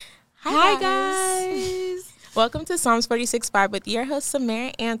Hi guys. Welcome to Psalms 46:5 with your host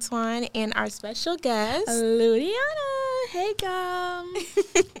Samara Antoine and our special guest Ludiana. Hey guys.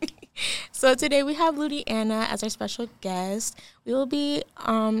 So today we have Ludiana as our special guest. We will be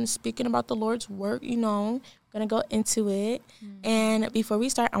speaking about the Lord's work, Gonna go into it. And before we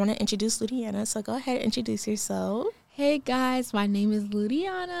start, I want to introduce Ludiana. So go ahead and introduce yourself. Hey guys, my name is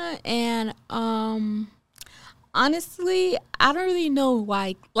Ludiana, and honestly, I don't really know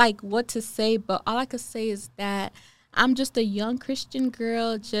what to say, but all I could say is that I'm just a young Christian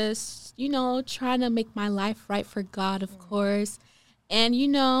girl, just trying to make my life right for God, of course. And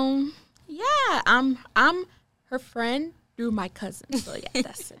I'm her friend through my cousin. So yeah,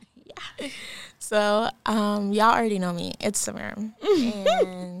 that's it. Yeah. So y'all already know me. It's Samara,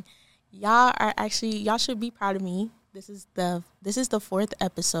 and y'all should be proud of me. This is the fourth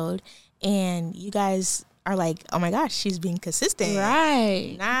episode, and you guys are like, oh my gosh, she's being consistent,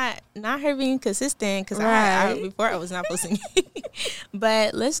 right? Not her being consistent, because before I was not posting.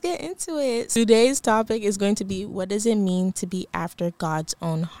 But let's get into it. Today's topic is going to be, what does it mean to be after God's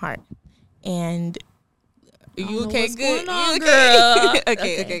own heart? And you okay? Good. On, you girl?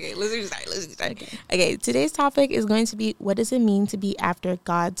 Okay. Let's start. Okay. Today's topic is going to be, what does it mean to be after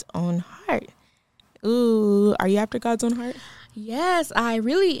God's own heart? Ooh, are you after God's own heart? Yes, I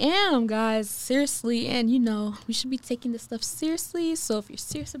really am, guys. Seriously. And, we should be taking this stuff seriously. So if you're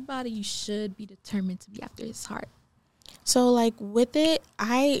serious about it, you should be determined to be after his heart. So, with it,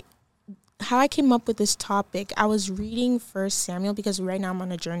 how I came up with this topic, I was reading 1 Samuel, because right now I'm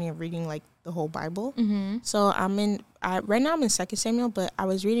on a journey of reading, the whole Bible. Mm-hmm. So right now I'm in 2 Samuel, but I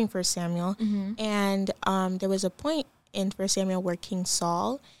was reading 1 Samuel. Mm-hmm. And there was a point in 1 Samuel where King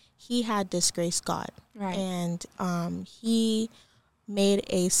Saul, he had disgraced God. Right. And he made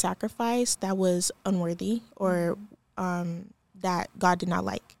a sacrifice that was unworthy, or that God did not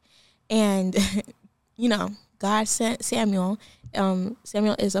like. And, God sent Samuel.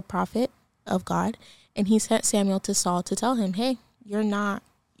 Samuel is a prophet of God. And he sent Samuel to Saul to tell him, hey, you're not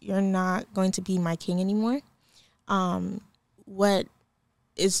going to be my king anymore. What's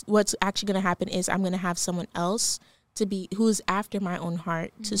actually going to happen is I'm going to have someone else to be who's after my own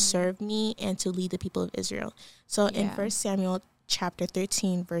heart, to serve me and to lead the people of Israel. So in 1 Samuel chapter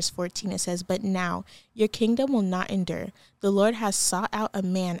 13, verse 14, it says, but now your kingdom will not endure. The Lord has sought out a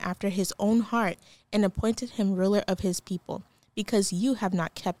man after his own heart and appointed him ruler of his people, because you have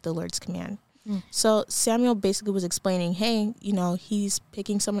not kept the Lord's command. So Samuel basically was explaining, hey, he's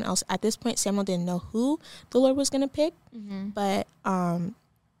picking someone else. At this point, Samuel didn't know who the Lord was going to pick, but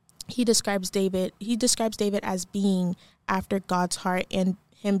he describes David as being after God's heart and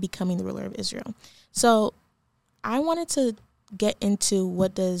him becoming the ruler of Israel. So I wanted to get into,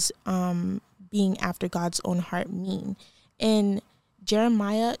 what does being after God's own heart mean. In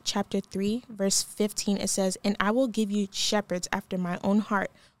Jeremiah chapter 3, verse 15, it says, and I will give you shepherds after my own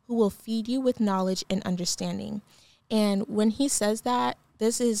heart, who will feed you with knowledge and understanding. And when he says that,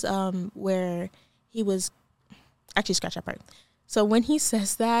 this is where he was, actually scratch that part. So when he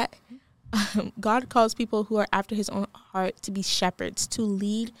says that, God calls people who are after his own heart to be shepherds, to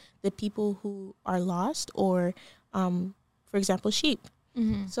lead the people who are lost, or, for example, sheep.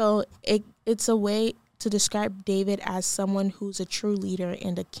 Mm-hmm. So it's a way to describe David as someone who's a true leader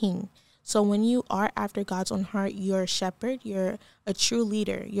and a king. So when you are after God's own heart, you're a shepherd, you're a true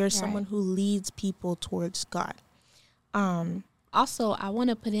leader, you're someone who leads people towards God. Also, I want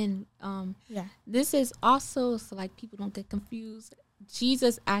to put in, this is also, so people don't get confused,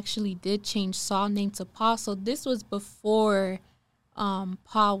 Jesus actually did change Saul's name to Paul. So this was before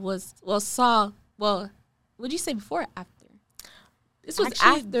Paul was, Saul, would you say before or after? This was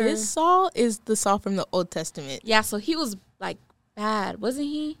actually, after. This Saul is the Saul from the Old Testament. Yeah, so he was bad, wasn't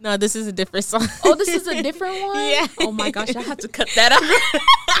he? No, this is a different Saul. Oh, this is a different one? Yeah. Oh my gosh, I have to cut that out.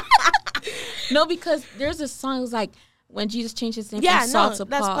 No, because there's a song, it was when Jesus changed his name from Saul to Paul.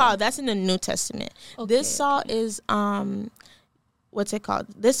 That's Paul. That's in the New Testament. Okay, this Saul is, what's it called?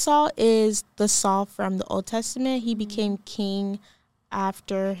 This Saul is the Saul from the Old Testament. He became king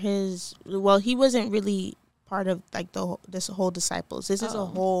after he wasn't really part of this whole disciples. This is a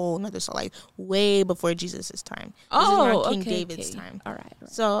whole another Saul, way before Jesus' time. This is around King David's time. All right.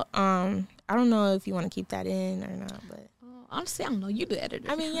 So I don't know if you want to keep that in or not, but honestly, I don't know. You the editor.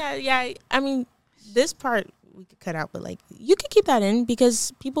 I mean, yeah. I mean, this part we could cut out, but you could keep that in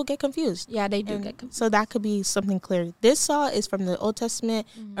because people get confused. Yeah, they do get confused. So that could be something clear. This Saul is from the Old Testament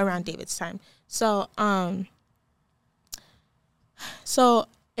around David's time. So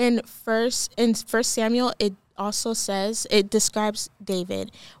in First Samuel, it also says, it describes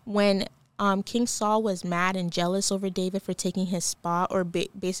David when King Saul was mad and jealous over David for taking his spot or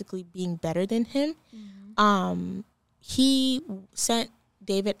basically being better than him. He sent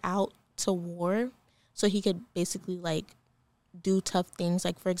David out to war so he could basically like do tough things.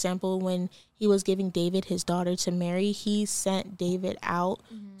 Like, for example, when he was giving David his daughter to marry, he sent David out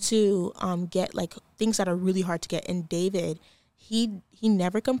to get like things that are really hard to get. And David, he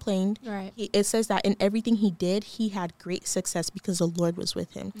never complained. Right. It says that in everything he did, he had great success because the Lord was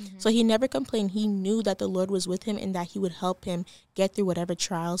with him. So he never complained. He knew that the Lord was with him and that he would help him get through whatever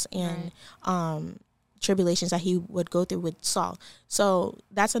trials and tribulations that he would go through with Saul. So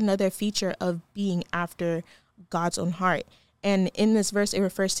that's another feature of being after God's own heart. And in this verse, it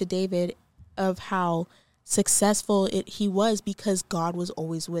refers to David of how successful he was because God was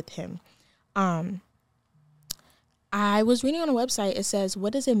always with him. I was reading on a website, it says,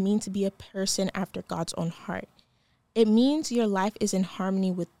 what does it mean to be a person after God's own heart? It means your life is in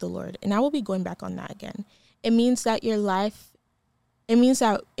harmony with the Lord. And I will be going back on that again. It means that in your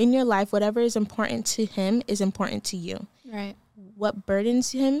life, whatever is important to him is important to you. Right. What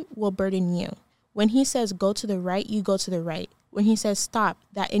burdens him will burden you. When he says go to the right, you go to the right. When he says stop,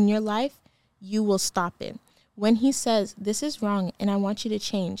 that in your life, you will stop it. When he says this is wrong and I want you to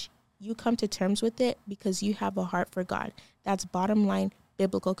change, you come to terms with it because you have a heart for God. That's bottom line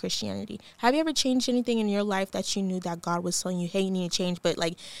biblical Christianity. Have you ever changed anything in your life that you knew that God was telling you, hey, you need to change, but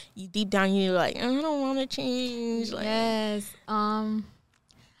like you deep down you're like, I don't want to change? Like, yes.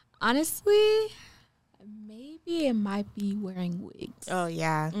 Honestly, maybe it might be wearing wigs. oh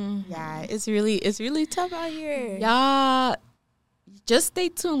yeah. Yeah. It's really tough out here. Yeah. Just stay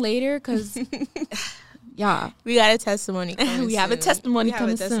tuned later because yeah. We got a testimony coming We have a testimony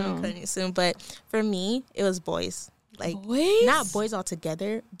coming soon. But for me, it was boys. Like, boys? not boys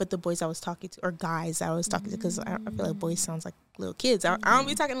altogether, but the boys I was talking to, or guys I was talking to, because I feel like boys sounds like little kids. I don't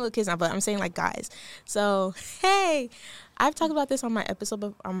be talking to little kids now, but I'm saying like guys. So, hey, I've talked about this on my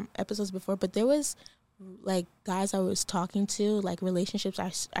episodes before, but there was like guys I was talking to, like relationships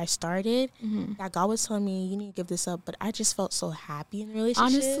I started, that God was telling me, you need to give this up, but I just felt so happy in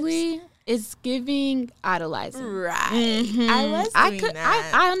relationships. Honestly, it's giving idolizing. Right. I was doing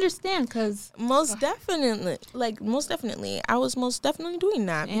that. I understand because most definitely, I was most definitely doing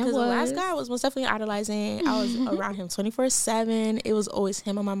that because the last guy I was most definitely idolizing. I was around him 24/7. It was always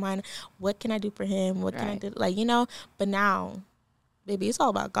him on my mind. What can I do for him? What can I do? Like, but now, baby, it's all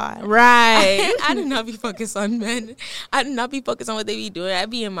about God. Right. I do not be focused on men. I do not be focused on what they be doing. I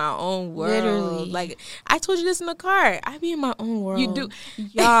be in my own world. Literally. Like, I told you this in the car. I be in my own world. You do.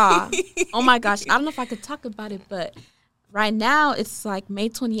 Yeah. Oh, my gosh. I don't know if I could talk about it, but right now it's like May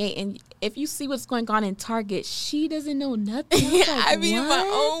 28th. And if you see what's going on in Target, she doesn't know nothing. I be in my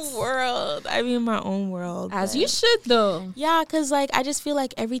own world. I be in my own world. As you should, though. Yeah, because, like, I just feel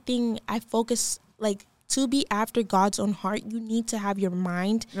like everything I focus, like, to be after God's own heart, you need to have your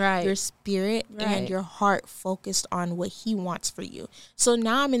mind, your spirit, and your heart focused on what he wants for you. So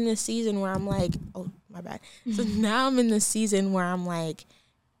now I'm in this season where I'm like, oh, my bad. So now I'm in this season where I'm like,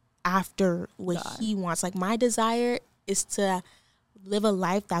 after what he wants. Like, my desire is to live a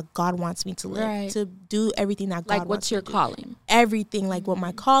life that God wants me to live, to do everything that God wants me to do. Like, what's your calling? Everything, like what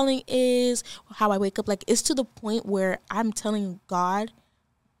my calling is, how I wake up. Like, it's to the point where I'm telling God,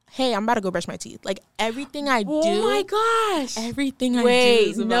 hey, I'm about to go brush my teeth. Like, everything I do. Oh, my gosh. Everything I do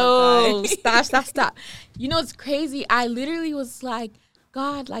is about God. Stop. You know, it's crazy. I literally was like,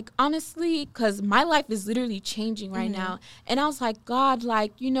 God, like, honestly, because my life is literally changing right now. And I was like, God,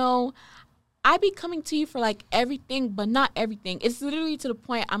 like, I be coming to you for, like, everything, but not everything. It's literally to the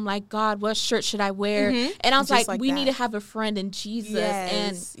point I'm like, God, what shirt should I wear? And I was like, we need to have a friend in Jesus.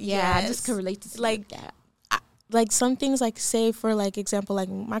 Yes, and, I just can relate to like that. Like, some things, like, say, for, like, example, like,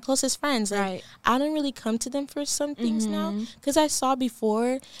 my closest friends, like, I don't really come to them for some things now, because I saw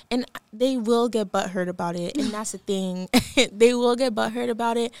before, and they will get butthurt about it, and that's the thing. They will get butthurt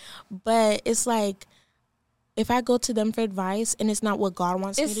about it, but it's like, if I go to them for advice, and it's not what God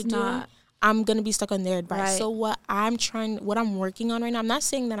wants me to do, I'm going to be stuck on their advice. So what I'm working on right now, I'm not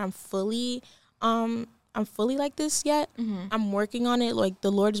saying that I'm fully like this yet. I'm working on it, like,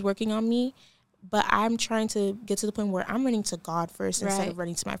 the Lord is working on me. But I'm trying to get to the point where I'm running to God first instead of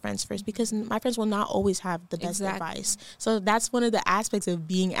running to my friends first, because my friends will not always have the best advice. So that's one of the aspects of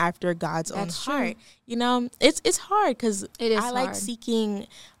being after God's own heart. It's hard because I like seeking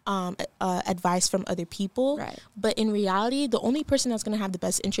advice from other people. But in reality, the only person that's going to have the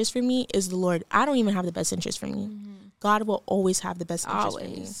best interest for me is the Lord. I don't even have the best interest for me. God will always have the best interest for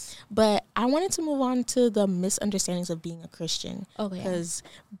me. But I wanted to move on to the misunderstandings of being a Christian. Because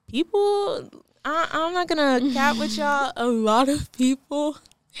people, I'm not going to cap with y'all. A lot of people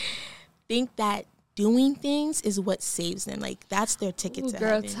think that doing things is what saves them. Like, that's their ticket to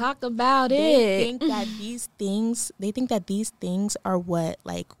girl, heaven. talk about They it. think that these things are what,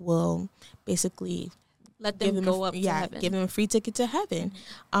 like, will basically Let them go up to heaven. give them a free ticket to heaven.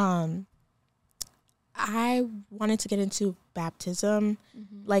 I wanted to get into baptism,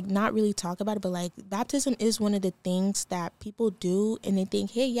 like, not really talk about it, but like, baptism is one of the things that people do, and they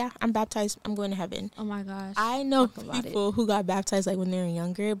think, hey, yeah, I'm baptized, I'm going to heaven. Oh my gosh. I know people who got baptized like when they were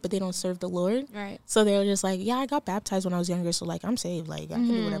younger, but they don't serve the Lord. Right. So they're just like, yeah, I got baptized when I was younger, so like, I'm saved. Like, I can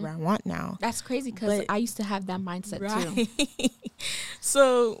do whatever I want now. That's crazy, because I used to have that mindset too.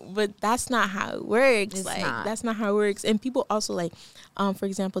 So, but that's not how it works. It's like, not. that's not how it works. And people also, like, for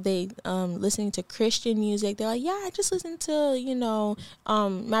example, they listening to Christian music. They're like, yeah, I just listened to, you know,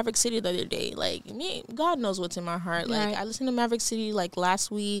 Maverick City the other day. Like, me, God knows what's in my heart. Like, Right. I listened to Maverick City like last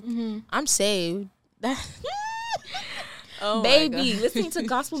week. I'm saved. Oh, baby, listening to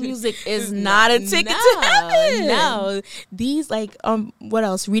gospel music is not a ticket to heaven. No, these, like, what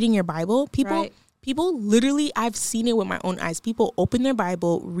else? Reading your Bible, people. Right. People literally, I've seen it with my own eyes. People open their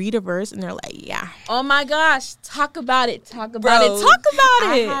Bible, read a verse, and they're like, yeah. Oh my gosh, talk about it. Talk about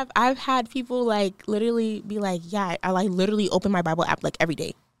it. I've had people, like, literally be like, yeah, I like literally open my Bible app like every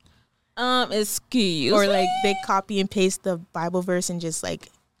day. Excuse Or me? like they copy and paste the Bible verse and just like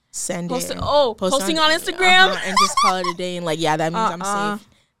send Post it. it- oh, posting on Instagram? And just call it a day, and like, yeah, that means I'm safe.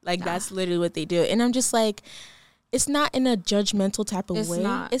 Like, that's literally what they do. And I'm just like, it's not in a judgmental type of way.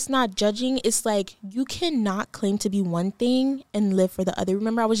 It's not judging. It's like, you cannot claim to be one thing and live for the other.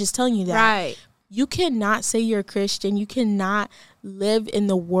 Remember, I was just telling you that. Right. You cannot say you're a Christian. You cannot live in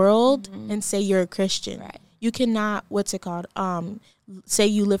the world and say you're a Christian. Right. You cannot, say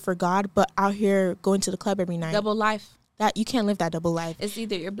you live for God, but out here going to the club every night. Double life. That you can't live that double life. It's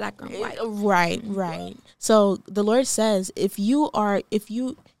either you're black or white. Right. So the Lord says, if you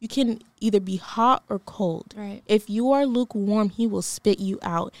can either be hot or cold. Right. If you are lukewarm, he will spit you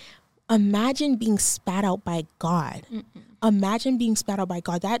out. Imagine being spat out by God. Imagine being spat out by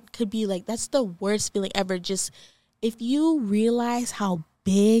God. That could be like, that's the worst feeling ever. Just, if you realize how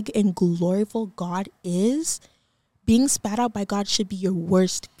big and glorious God is, being spat out by God should be your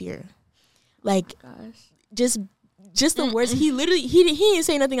worst fear. Like, just the worst. He literally, he didn't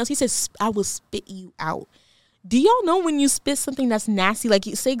say nothing else. He says, I will spit you out. Do y'all know when you spit something that's nasty? Like,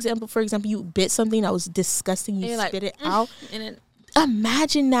 for example, you bit something that was disgusting. You spit it out. And then,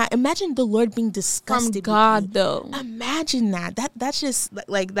 imagine that. Imagine the Lord being disgusted from God, though. Imagine that. That's just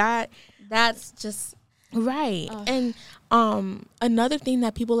like that. That's just right. And another thing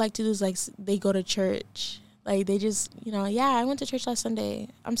that people like to do is, like, they go to church. Like, they just, yeah, I went to church last Sunday.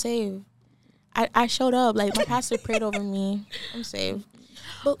 I'm saved. I showed up. Like, my pastor prayed over me. I'm saved.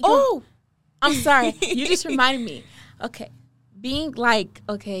 But, I'm sorry. You just reminded me. Okay. Being like,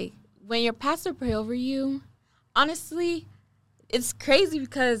 when your pastor pray over you, honestly, it's crazy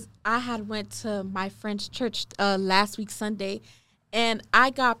because I had went to my friend's church last week Sunday, and I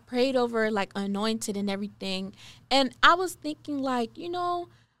got prayed over, like, anointed and everything. And I was thinking, like,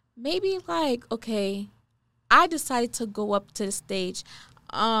 maybe, like, I decided to go up to the stage.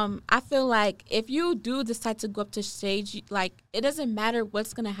 I feel like if you do decide to go up to the stage, like, it doesn't matter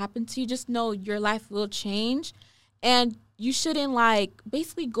what's going to happen to you. Just know your life will change, and you shouldn't, like,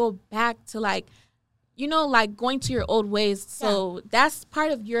 basically go back to, like, like, going to your old ways. So that's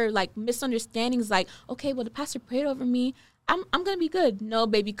part of your, like, misunderstandings. Like, okay, well, the pastor prayed over me. I'm going to be good. No,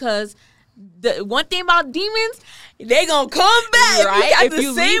 baby, because the one thing about demons, they gonna come back, right?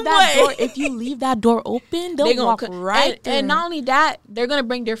 If you leave that door open, they'll walk right through. And not only that, they're gonna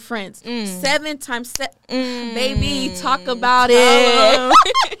bring their friends. 7 times 7, baby, talk about it.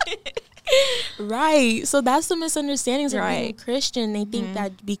 Right. So that's the misunderstandings of being a Christian. They think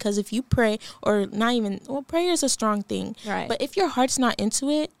that because if you pray, or not even, prayer is a strong thing. Right. But if your heart's not into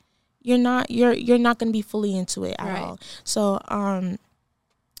it, you're not gonna be fully into it at all. So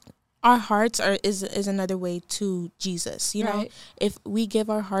our hearts is another way to Jesus, know? If we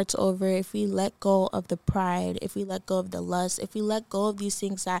give our hearts over, if we let go of the pride, if we let go of the lust, if we let go of these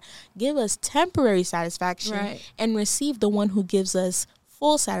things that give us temporary satisfaction and receive the one who gives us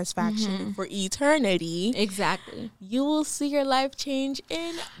full satisfaction for eternity. Exactly. You will see your life change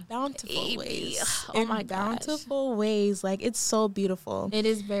in bountiful ways. Oh my gosh. Bountiful ways. Like, it's so beautiful. It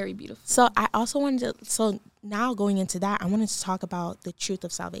is very beautiful. So I also wanted to, now going into that, I wanted to talk about the truth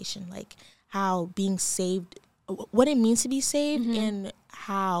of salvation, like how being saved, what it means to be saved and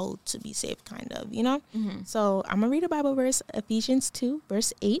how to be saved, kind of, So I'm going to read a Bible verse, Ephesians 2,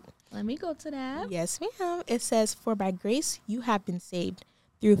 verse 8. Let me go to that. Yes, ma'am. It says, for by grace you have been saved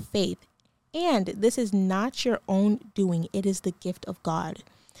through faith, and this is not your own doing. It is the gift of God.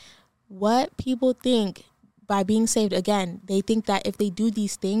 what people think by being saved, again, they think that if they do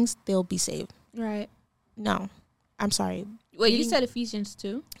these things, they'll be saved. Right. No, I'm sorry. Wait, you said Ephesians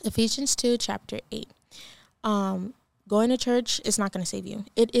 2? Ephesians 2, chapter 8. Going to church is not going to save you.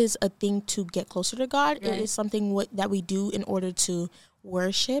 It is a thing to get closer to God. Right. It is something that we do in order to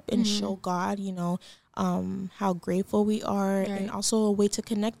worship and show God, how grateful we are, right. And also a way to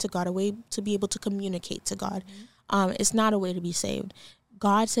connect to God, a way to be able to communicate to God. It's not a way to be saved.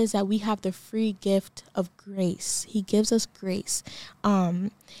 God says that we have the free gift of grace. He gives us grace.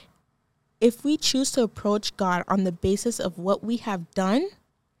 If we choose to approach God on the basis of what we have done,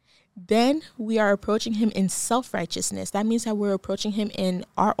 then we are approaching him in self-righteousness. That means that we're approaching him in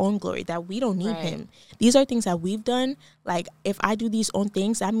our own glory, that we don't need him. These are things that we've done. Like, if I do these own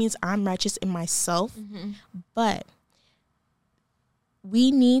things, that means I'm righteous in myself. But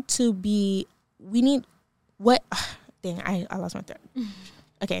we need what? Dang, I lost my thread.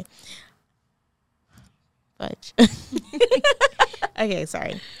 Okay. Fudge. Okay,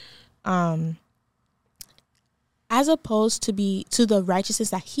 sorry. As opposed to the righteousness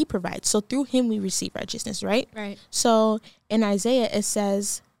that he provides. So through him we receive righteousness, right? Right. So in Isaiah it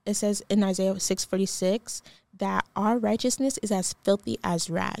says in Isaiah 6:46 that our righteousness is as filthy as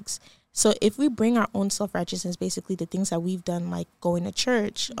rags. So if we bring our own self-righteousness, basically the things that we've done, like going to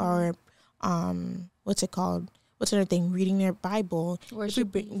church or what's it called? What's another thing? Reading their Bible,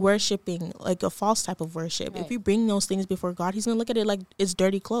 worshiping, like a false type of worship. Right. If we bring those things before God, he's gonna look at it like it's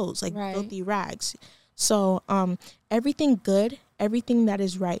dirty clothes, like filthy rags. So everything good, everything that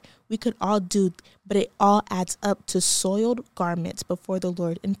is right, we could all do, but it all adds up to soiled garments before the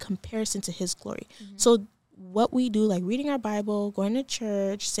Lord in comparison to his glory. So what we do, like reading our Bible, going to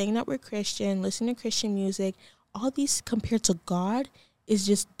church, saying that we're Christian, listening to Christian music, all these compared to God is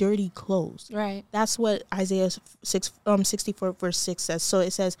just dirty clothes. Right. That's what Isaiah 64 verse 6 says. So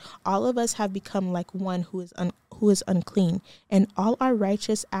it says, all of us have become like one who is unclean, and all our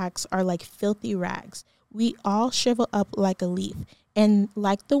righteous acts are like filthy rags. We all shrivel up like a leaf, and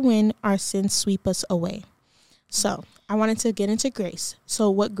like the wind, our sins sweep us away. So I wanted to get into grace. So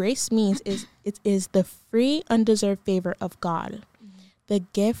what grace means is it is the free, undeserved favor of God, the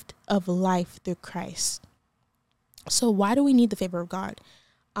gift of life through Christ. So why do we need the favor of God?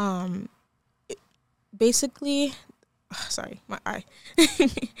 Basically, sorry, my eye.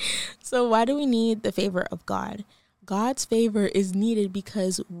 So why do we need the favor of God? God's favor is needed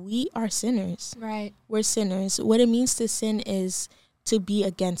because we are sinners. Right. We're sinners. What it means to sin is to be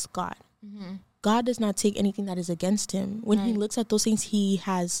against God. God does not take anything that is against him. When he looks at those things,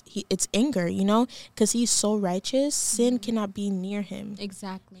 it's anger, because he's so righteous. Sin cannot be near him.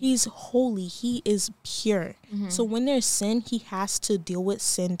 Exactly. He's holy. He is pure. So when there's sin, he has to deal with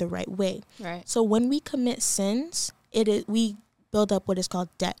sin the right way. Right. So when we commit sins, we build up what is called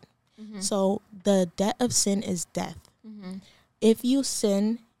debt. So the debt of sin is death. If you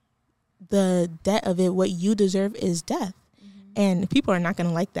sin, the debt of it, what you deserve is death. And people are not going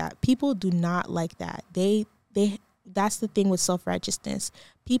to like that. People do not like that. That's the thing with self-righteousness.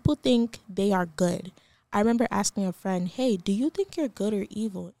 People think they are good. I remember asking a friend, hey, do you think you're good or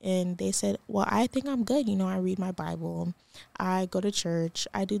evil? And they said, well, I think I'm good. I read my Bible. I go to church.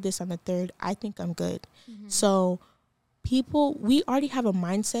 I do this on the third. I think I'm good. So we already have a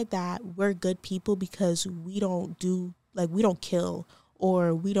mindset that we're good people because we don't kill,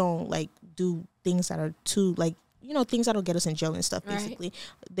 or we don't do things that are too things that'll get us in jail and stuff, basically.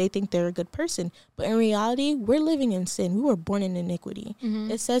 Right. They think they're a good person. But in reality, we're living in sin. We were born in iniquity.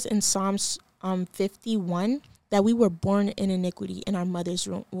 It says in Psalms 51 that we were born in iniquity in our mother's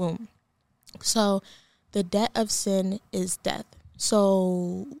womb. So the debt of sin is death.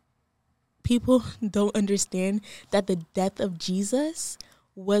 So people don't understand that the death of Jesus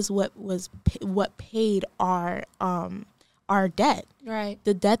was what paid our debt. Right.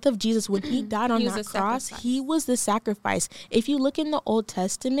 The death of Jesus, when he died on that cross, he was the sacrifice. If you look in the Old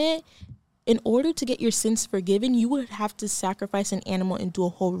Testament, in order to get your sins forgiven, you would have to sacrifice an animal and do a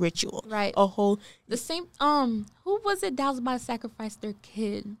whole ritual. Right. The same who was it that was about to sacrifice their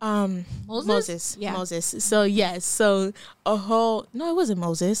kid? Moses? Yeah. Moses. So yes. So no, it wasn't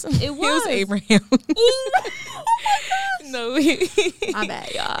Moses. It was Abraham. No. My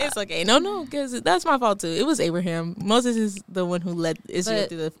bad, y'all. It's okay. No, because that's my fault too. It was Abraham. Moses is the one who led Israel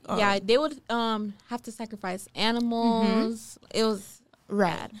through the they would have to sacrifice animals. It was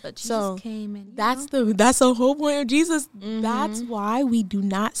rad, but Jesus came and that's the whole point of Jesus. That's why we do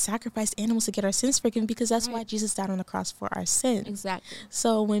not sacrifice animals to get our sins forgiven, because that's why Jesus died on the cross for our sins. Exactly.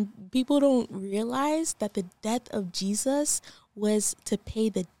 So when people don't realize that the death of Jesus was to pay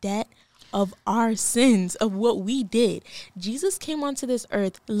the debt of our sins, of what we did. Jesus came onto this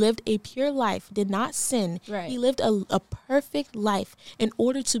earth, lived a pure life, did not sin. Right. He lived a perfect life in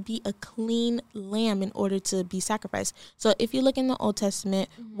order to be a clean lamb, in order to be sacrificed. So if you look in the Old Testament,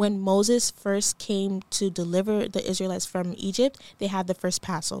 when Moses first came to deliver the Israelites from Egypt, they had the first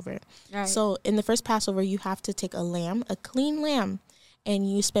Passover. Right. So in the first Passover, you have to take a lamb, a clean lamb, and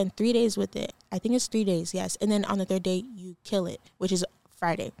you spend 3 days with it. I think it's 3 days, yes. And then on the third day, you kill it, which is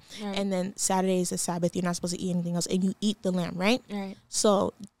Friday. Right. And then Saturday is the Sabbath. You're not supposed to eat anything else. And you eat the lamb, right? Right.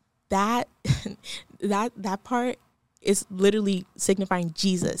 So that that part is literally signifying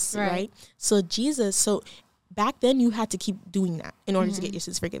Jesus, right? So back then you had to keep doing that in order to get your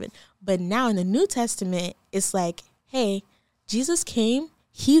sins forgiven. But now in the New Testament, it's like, hey, Jesus came.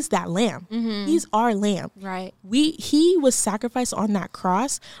 He's that lamb. He's our lamb. Right. He was sacrificed on that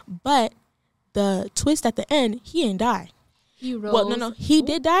cross, but the twist at the end, he didn't die. He rose. Well, no, he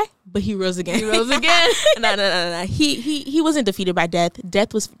did die, but he rose again. He rose again. No. He wasn't defeated by death.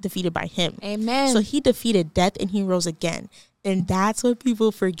 Death was defeated by him. Amen. So he defeated death and he rose again. And that's what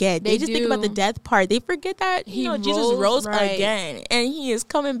people forget. They just think about the death part. They forget that Jesus rose again, and he is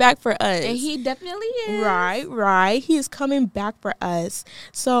coming back for us. And he definitely is. Right. He is coming back for us.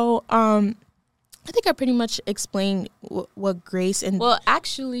 So, I think I pretty much explained what grace and... Well,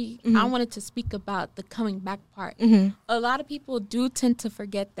 actually, I wanted to speak about the coming back part. A lot of people do tend to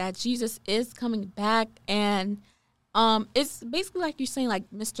forget that Jesus is coming back, and it's basically like you're saying, like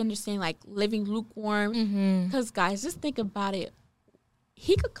misunderstanding, like living lukewarm. Because guys, just think about it.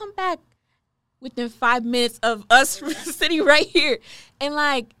 He could come back within 5 minutes of us sitting right here, and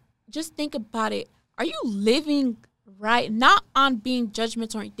like just think about it. Are you living right? Not on being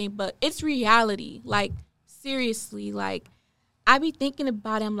judgmental or anything, but it's reality. Like seriously, like I be thinking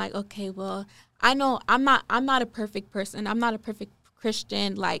about it. I'm like, okay, well, I know I'm not a perfect person. I'm not a perfect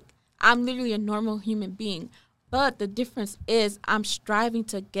Christian. Like I'm literally a normal human being. But the difference is I'm striving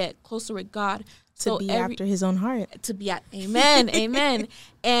to get closer with God. To be after his own heart. Amen, amen.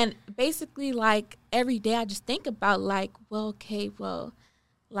 And basically, like, every day I just think about, like,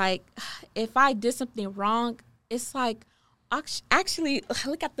 like, if I did something wrong, it's like, actually,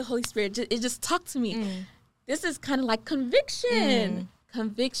 look at the Holy Spirit. It just talked to me. This is kind of like conviction.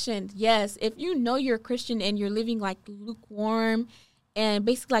 Conviction, yes. If you know you're a Christian and you're living, like, lukewarm, and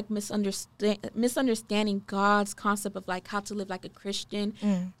basically like misunderstanding God's concept of like how to live like a Christian.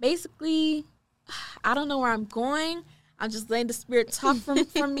 Basically, I don't know where I'm going. I'm just letting the Spirit talk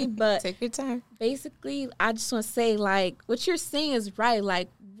from me. But take your time. Basically, I just want to say like what you're saying is right. Like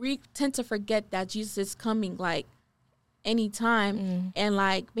we tend to forget that Jesus is coming like anytime, and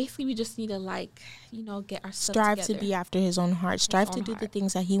like basically we just need to like get our stuff strive together. To be after his own heart. Strive to do the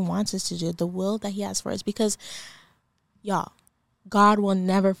things that he wants us to do, the will that he has for us. Because y'all, God will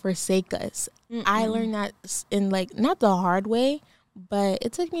never forsake us. I learned that in like not the hard way, but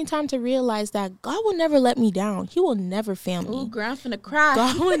it took me time to realize that God will never let me down. He will never fail me. Ooh, girl, I'm finna cry.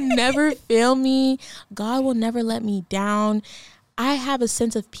 God will never fail me. God will never let me down. I have a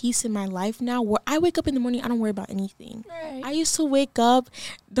sense of peace in my life now where I wake up in the morning, I don't worry about anything. Right. I used to wake up,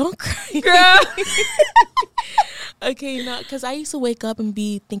 don't cry. Girl. Okay, no, because I used to wake up and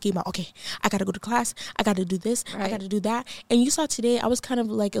be thinking about, okay, I got to go to class. I got to do this. I got to do that. And you saw today, I was kind of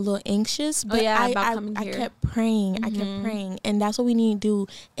like a little anxious. But I kept praying. I kept praying. And that's what we need to do.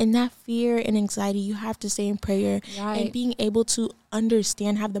 In that fear and anxiety, you have to stay in prayer. Right. And being able to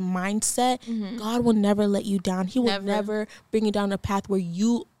understand, have the mindset, God will never let you down. He will never bring you down a path where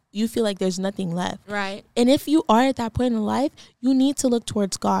you feel like there's nothing left. Right. And if you are at that point in life, you need to look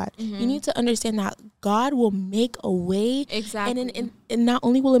towards God. You need to understand that God will make a way. Exactly. And not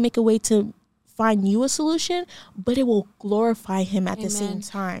only will it make a way to find you a solution, but it will glorify him at the same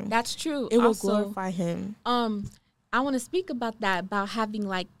time. That's true. It will glorify him. I want to speak about that, about having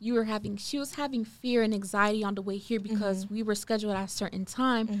she was having fear and anxiety on the way here because we were scheduled at a certain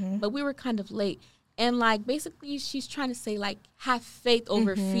time, but we were kind of late. And, like, basically, she's trying to say, like, have faith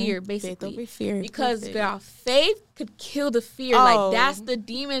over fear, basically. Faith over fear. Because, girl, faith could kill the fear. Oh. Like, that's the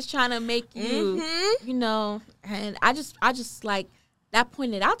demons trying to make you, And I just, like, that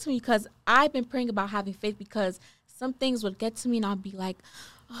pointed out to me because I've been praying about having faith because some things would get to me and I'll be like,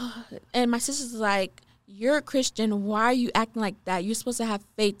 oh. And my sister's like, you're a Christian. Why are you acting like that? You're supposed to have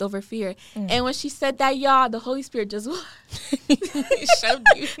faith over fear. And when she said that, y'all, the Holy Spirit just showed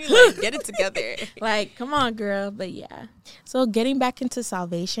you. Like, get it together. Like, come on, girl. But yeah. So getting back into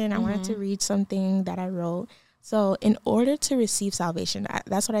salvation, I wanted to read something that I wrote. So in order to receive salvation,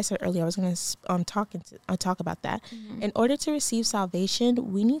 that's what I said earlier. I was going to talk about that. In order to receive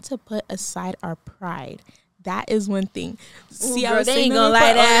salvation, we need to put aside our pride. that is one thing. See, girl, I was they saying ain't gonna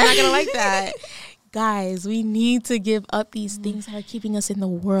like that. they're not gonna like that. Guys, we need to give up these things that are keeping us in the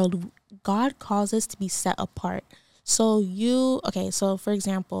world. God calls us to be set apart. So so for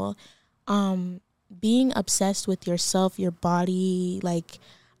example, being obsessed with yourself, your body, like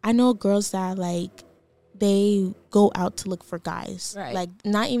I know girls that like they go out to look for guys, right. like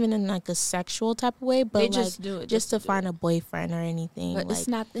not even in like a sexual type of way, but they like just do it just to find a boyfriend or anything. But like, it's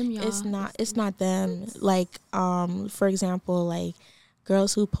not them, y'all. It's not them. Like for example, like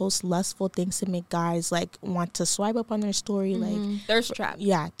girls who post lustful things to make guys like want to swipe up on their story, like thirst traps.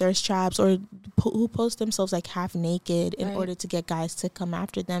 Yeah, thirst traps, or who post themselves like half naked in right. order to get guys to come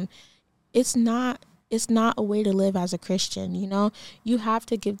after them. It's not a way to live as a Christian. You know, you have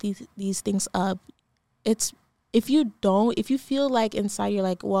to give these things up. If you feel like inside you're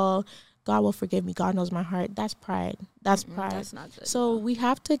like, well, God will forgive me, God knows my heart, that's pride. That's pride. That's not good. So we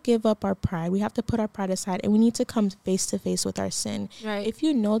have to give up our pride. We have to put our pride aside, and we need to come face to face with our sin. Right. If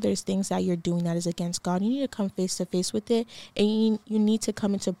you know there's things that you're doing that is against God, you need to come face to face with it, and you need to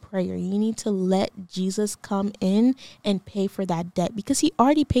come into prayer. You need to let Jesus come in and pay for that debt, because he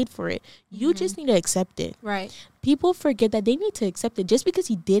already paid for it. You just need to accept it. Right. People forget that they need to accept it. Just because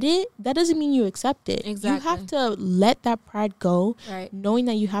he did it, that doesn't mean you accept it. Exactly. You have to let that pride go, right. knowing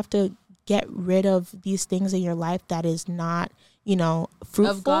that you have to get rid of these things in your life that is not, fruitful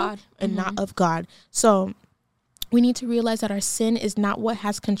of God. and not of God. So we need to realize that our sin is not what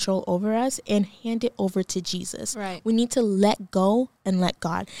has control over us, and hand it over to Jesus. Right. We need to let go and let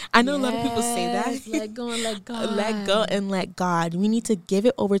God. I know a lot of people say that. Let go and let God. Let go and let God. We need to give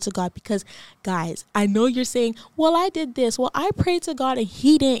it over to God, because, guys, I know you're saying, well, I did this. Well, I prayed to God and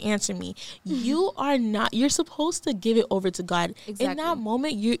he didn't answer me. You are not. You're supposed to give it over to God. Exactly. In that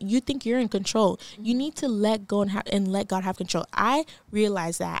moment, you think you're in control. You need to let go and let God have control. I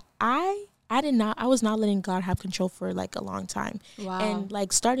realized that I was not letting God have control for like a long time. Wow. And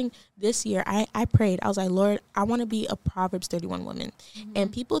like starting this year, I prayed. I was like, Lord, I want to be a Proverbs 31 woman.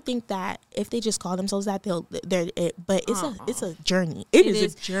 And people think that if they just call themselves that, they're it. But it's a journey. It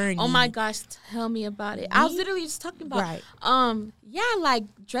is a journey. Oh my gosh, tell me about it. I was literally just talking about like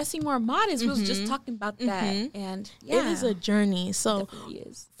dressing more modest. We was just talking about that. And it is a journey. So it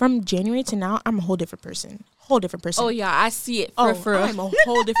is. From January to now, I'm a whole different person. Oh yeah, I see it. For I'm a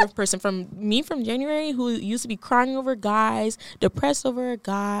whole different person from January, who used to be crying over guys, depressed over a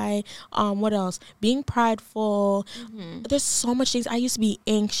guy. What else? Being prideful. There's so much things. I used to be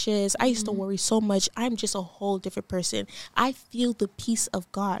anxious. I used to worry so much. I'm just a whole different person. I feel the peace of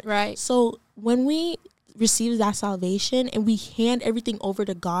God. Right. So when we receive that salvation and we hand everything over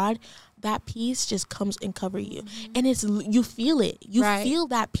to God, that peace just comes and cover you. And you feel it. You feel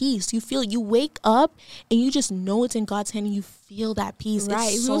that peace. You wake up and you just know it's in God's hand, and you feel that peace.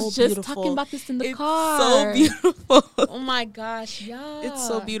 Right. It's so we was beautiful. just talking about this in the it's car. So beautiful. Oh my gosh, yeah. It's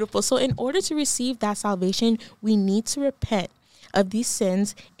so beautiful. So in order to receive that salvation, we need to repent of these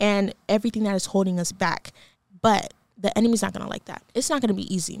sins and everything that is holding us back. But the enemy's not gonna like that. It's not gonna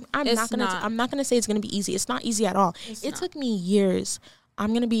be easy. I'm not gonna say it's gonna be easy. It's not easy at all. It took me years.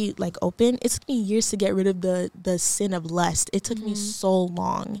 I'm gonna be like open. It took me years to get rid of the sin of lust. It took me so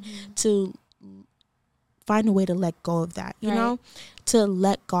long to find a way to let go of that. You know, to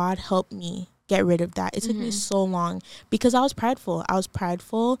let God help me get rid of that. It took me so long because I was prideful.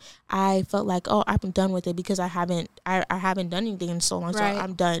 I felt like, oh, I'm done with it because I haven't done anything in so long, so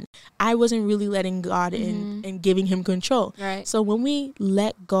I'm done. I wasn't really letting God in and giving him control. Right. So when we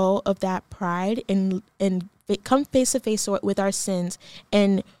let go of that pride and come face to face with our sins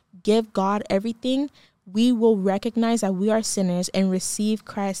and give God everything, we will recognize that we are sinners and receive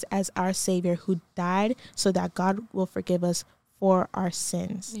Christ as our Savior, who died so that God will forgive us for our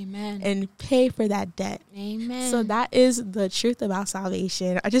sins. Amen. And pay for that debt. Amen. So that is the truth about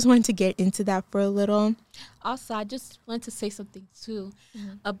salvation. I just wanted to get into that for a little. Also, I just wanted to say something too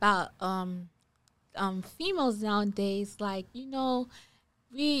about females nowadays. Like,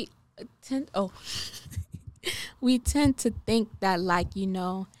 we tend to think that, like,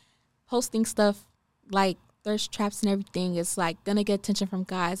 posting stuff like thirst traps and everything is like gonna get attention from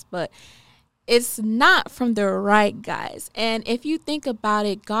guys, but it's not from the right guys. And if you think about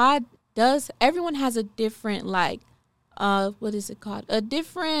it, everyone has a different, like, what is it called? A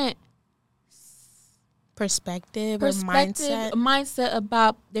different perspective or mindset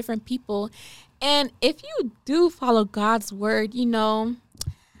about different people. And if you do follow God's word,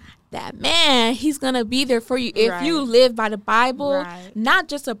 that man, he's going to be there for you if you live by the Bible, not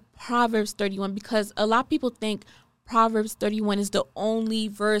just a Proverbs 31, because a lot of people think Proverbs 31 is the only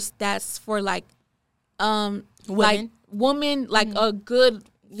verse that's for like woman, like a good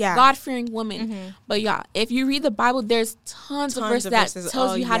God-fearing woman. But yeah, if you read the Bible, there's tons of verses that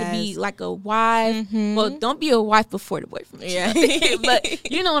tells you how to be like a wife. Well, don't be a wife before the boyfriend. Yeah.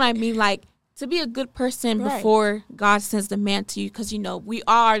 But you know what I mean? Like, to be a good person before God sends the man to you, because, you know, we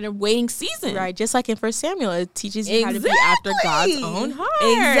are in a waiting season. Right. Just like in 1 Samuel, it teaches you how to be after God's own heart.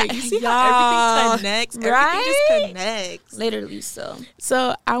 Exactly. You see how everything connects? Everything just connects. Literally so.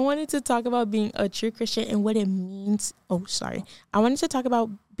 So I wanted to talk about being a true Christian and what it means. I wanted to talk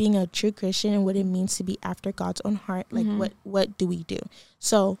about being a true Christian and what it means to be after God's own heart. Like, what do we do?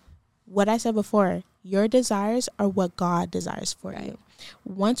 So what I said before, your desires are what God desires for you.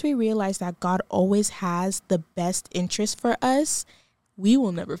 Once we realize that God always has the best interest for us, we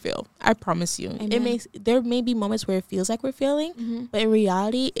will never fail. I promise you. There may be moments where it feels like we're failing, but in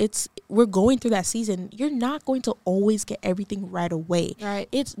reality, we're going through that season. You're not going to always get everything right away. Right.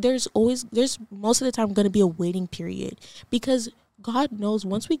 There's most of the time going to be a waiting period, because God knows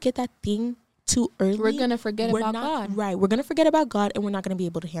once we get that thing too early, we're going to forget about God. Right. We're going to forget about God, and we're not going to be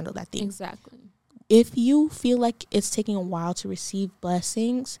able to handle that thing. Exactly. If you feel like it's taking a while to receive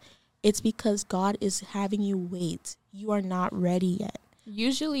blessings, it's because God is having you wait. You are not ready yet.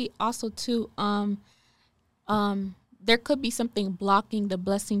 Usually also too, there could be something blocking the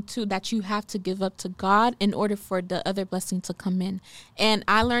blessing too, that you have to give up to God in order for the other blessing to come in. And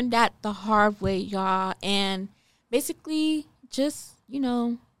I learned that the hard way, y'all. And basically just, you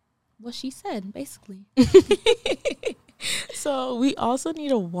know, what she said, basically. So we also need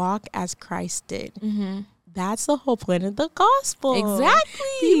to walk as Christ did. That's the whole point of the gospel. Exactly.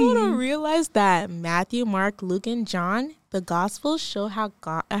 People don't realize that Matthew, Mark, Luke, and John, the gospels show how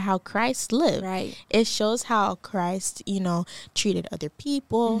Christ lived. Right. It shows how Christ, you know, treated other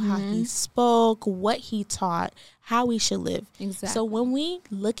people, how he spoke, what he taught, how we should live. Exactly. So when we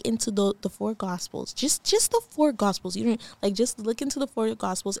look into the four gospels, just the four gospels, you know, like just look into the four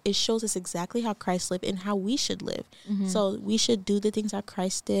gospels, it shows us exactly how Christ lived and how we should live. So we should do the things that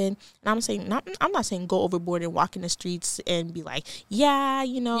Christ did. And I'm not saying go overboard and walk in the streets and be like, yeah,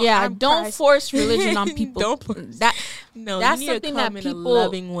 you know, don't force religion on people. Don't force that. No, that's something that people, in a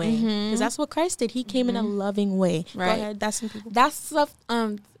loving way, because that's what Christ did. He came in a loving way. Right. Go ahead. That's some people. That's stuff.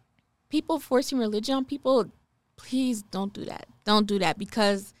 People forcing religion on people. Please don't do that. Don't do that,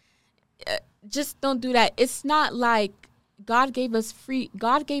 because just don't do that. It's not like God gave us free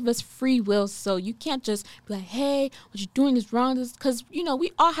will, so you can't just be like, hey, what you're doing is wrong. Because, you know,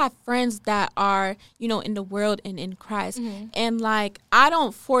 we all have friends that are, you know, in the world and in Christ. And, like, I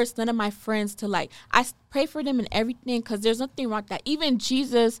don't force none of my friends to, like, I pray for them and everything, because there's nothing wrong with that. Even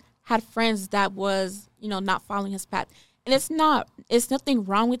Jesus had friends that was, you know, not following his path. And it's nothing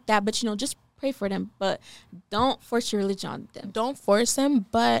wrong with that, but, you know, just pray for them. But don't force your religion on them. Don't force them.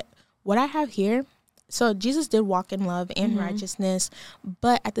 But what I have here, so Jesus did walk in love and righteousness,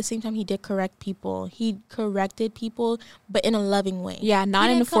 but at the same time, he did correct people. He corrected people, but in a loving way. Yeah, not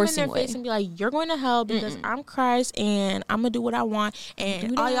in a forcing way. Face and be like, you're going to hell because I'm Christ and I'm going to do what I want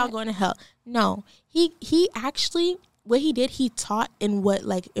and all y'all going to hell. No, he actually, what he did, he taught in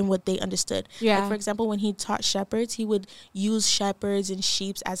what they understood. Yeah. Like, for example, when he taught shepherds, he would use shepherds and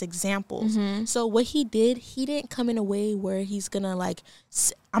sheep as examples. So what he did, he didn't come in a way where he's gonna like,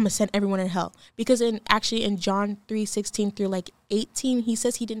 I'm gonna send everyone in hell. Because in John 3:16 through like 18, it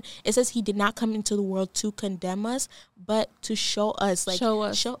says he did not come into the world to condemn us, but to show us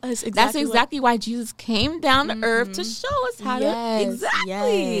exactly. That's exactly why Jesus came down to earth, to show us how to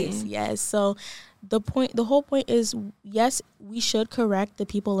exactly. Yes. So the whole point is, yes, we should correct the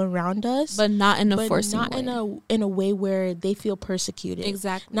people around us, but not in a forcing way. in a way where they feel persecuted.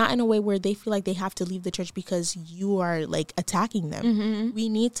 Exactly. Not in a way where they feel like they have to leave the church because you are like attacking them. We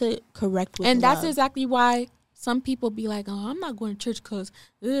need to correct with love. And that's exactly why some people be like, oh, I'm not going to church because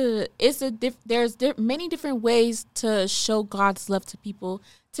there's many different ways to show God's love to people,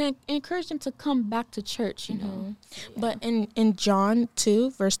 to encourage them to come back to church, you know. Yeah. But in John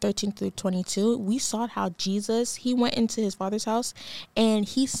 2, verse 13 through 22, we saw how Jesus, he went into his Father's house and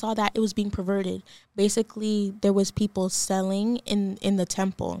he saw that it was being perverted. Basically, there was people selling in the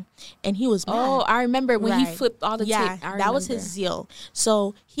temple, and he was mad. Oh, I remember when he flipped all the tape. That was his zeal.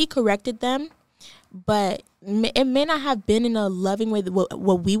 So he corrected them, but it may not have been in a loving way,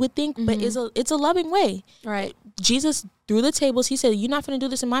 what we would think, but it's a loving way. Right. Jesus threw the tables. He said, you're not going to do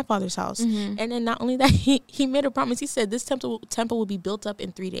this in my Father's house. And then not only that, he made a promise. He said this temple will be built up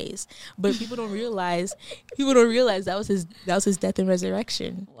in 3 days. But people don't realize that was his death and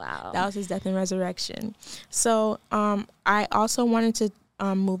resurrection. Wow. That was his death and resurrection. So I also wanted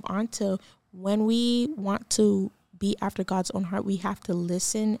to move on to, when we want to be after God's own heart, we have to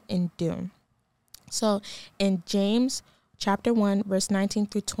listen and do. So in James chapter 1, verse 19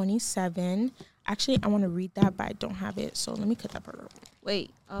 through 27. Actually, I want to read that, but I don't have it. So let me cut that part out.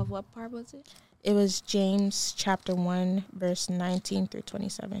 Wait, what part was it? It was James chapter 1, verse 19 through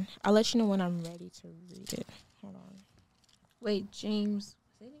 27. I'll let you know when I'm ready to read it. Hold on. Wait, James.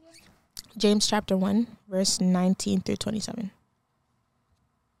 Say it again. James chapter 1, verse 19 through 27.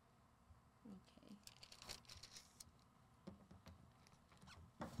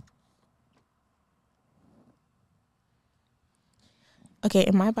 Okay,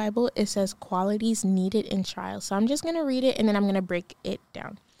 in my Bible, it says qualities needed in trials. So I'm just going to read it and then I'm going to break it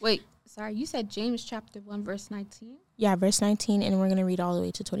down. Wait, sorry, you said James chapter 1, verse 19? Yeah, verse 19, and we're going to read all the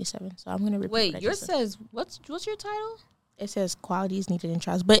way to 27. So I'm going to repeat. Wait, yours says, what's your title? It says qualities needed in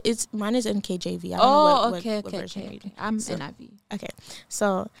trials, but mine is in KJV. I don't know what version you're reading. I'm NIV. Okay,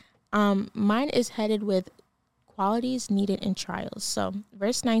 so mine is headed with qualities needed in trials. So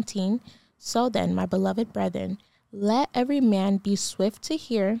verse 19, so then, my beloved brethren, let every man be swift to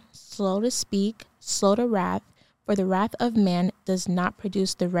hear, slow to speak, slow to wrath, for the wrath of man does not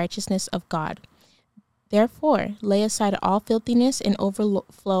produce the righteousness of God. Therefore, lay aside all filthiness and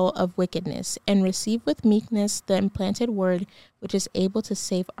overflow of wickedness, and receive with meekness the implanted word, which is able to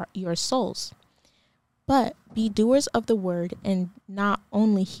save your souls. But be doers of the word, and not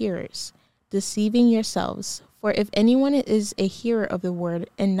only hearers, deceiving yourselves. For if anyone is a hearer of the word,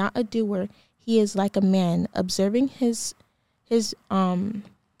 and not a doer, he is like a man observing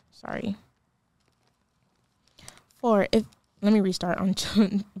let me restart on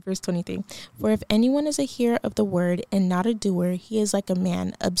verse 23. For if anyone is a hearer of the word and not a doer, he is like a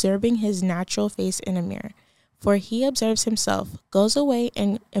man observing his natural face in a mirror. For he observes himself, goes away,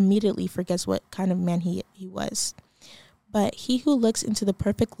 and immediately forgets what kind of man he was. But he who looks into the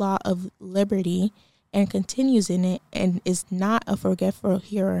perfect law of liberty and continues in it, and is not a forgetful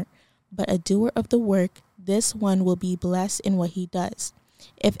hearer, but a doer of the work, this one will be blessed in what he does.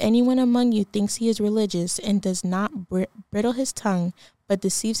 If anyone among you thinks he is religious and does not bridle his tongue, but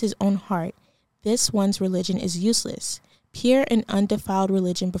deceives his own heart, this one's religion is useless. Pure and undefiled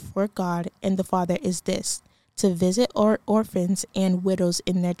religion before God and the Father is this, to visit orphans and widows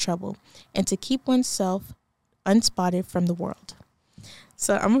in their trouble, and to keep oneself unspotted from the world.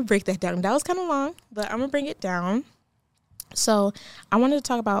 So I'm going to break that down. That was kind of long, but I'm going to bring it down. So I wanted to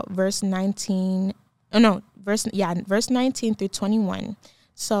talk about verse 19 through 21.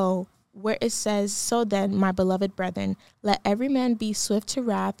 So where it says, so then, my beloved brethren, let every man be swift to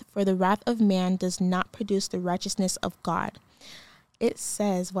wrath, for the wrath of man does not produce the righteousness of God. It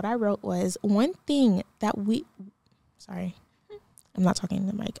says, what I wrote was, one thing that we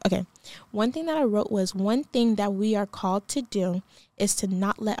are called to do is to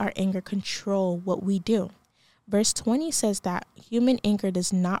not let our anger control what we do. Verse 20 says that human anger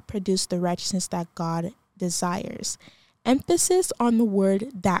does not produce the righteousness that God desires. Emphasis on the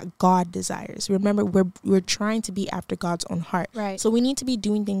word that God desires. Remember, we're trying to be after God's own heart. Right. So we need to be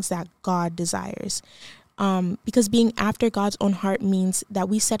doing things that God desires. Because being after God's own heart means that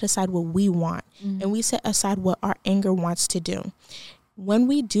we set aside what we want, and we set aside what our anger wants to do. When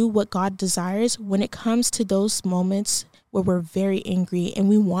we do what God desires, when it comes to those moments where we're very angry and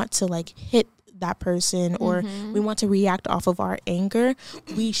we want to hit that person, or we want to react off of our anger,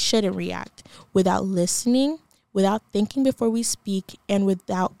 we shouldn't react without listening, without thinking before we speak, and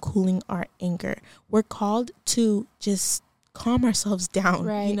without cooling our anger. We're called to just calm ourselves down,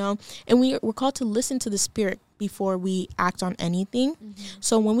 right. And we're called to listen to the Spirit before we act on anything.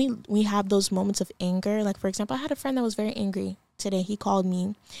 So when we have those moments of anger, like for example, I had a friend that was very angry today. He called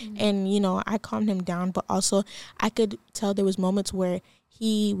me and I calmed him down, but also I could tell there was moments where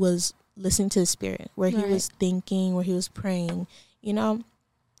he was listening to the Spirit, where he was thinking, where he was praying,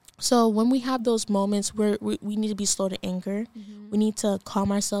 So when we have those moments where we need to be slow to anger, we need to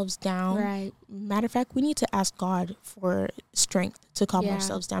calm ourselves down. Right. Matter of fact, we need to ask God for strength to calm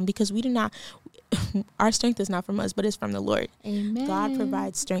ourselves down, because we do not, our strength is not from us, but it's from the Lord. Amen. God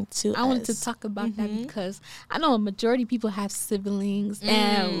provides strength to us. I wanted to talk about that because I know a majority of people have siblings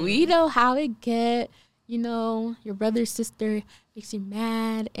and we know how it get. Your brother, sister makes you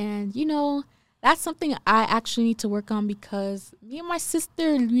mad, and that's something I actually need to work on, because me and my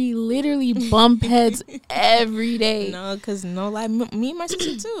sister, we literally bump heads every day. No, because me and my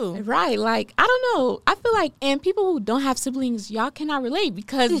sister too. Right. I don't know. I feel like, and people who don't have siblings, y'all cannot relate,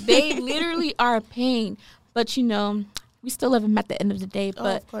 because they literally are a pain. But, we still love them at the end of the day.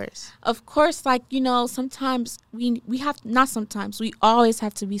 But of course, sometimes we always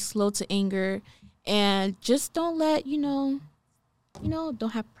have to be slow to anger, and just don't let, don't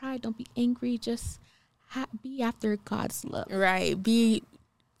have pride. Don't be angry. Just be after God's love. Right.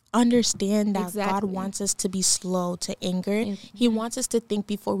 understand that God Exactly. wants us to be slow to anger. Mhm. He wants us to think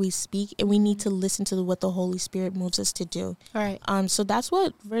before we speak, and we need to listen to what the Holy Spirit moves us to do. All right. So that's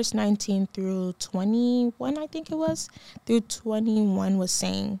what verse 19 through 21, I think it was, through 21 was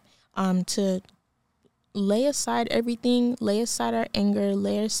saying. To lay aside everything, lay aside our anger,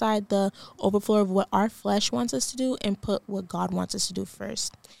 lay aside the overflow of what our flesh wants us to do, and put what God wants us to do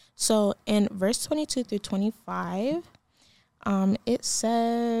first. So in verse 22 through 25, it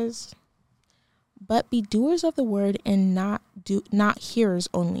says, "But be doers of the word and not hearers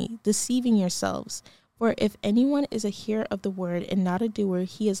only, deceiving yourselves. For if anyone is a hearer of the word and not a doer,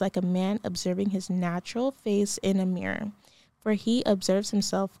 he is like a man observing his natural face in a mirror. For he observes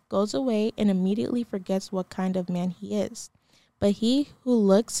himself, goes away, and immediately forgets what kind of man he is. But he who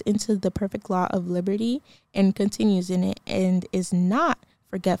looks into the perfect law of liberty and continues in it, and is not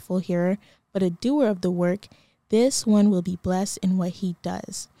forgetful hearer, but a doer of the work, this one will be blessed in what he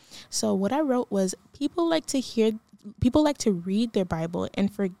does." So what I wrote was, people like to read their Bible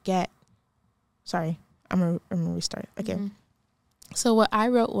and forget. Sorry, I'm gonna restart. Okay. Mhm. So what I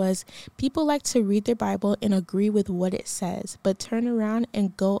wrote was, people like to read their Bible and agree with what it says, but turn around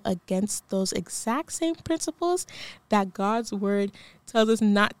and go against those exact same principles that God's word tells us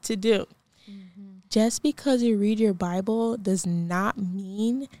not to do. Just because you read your Bible does not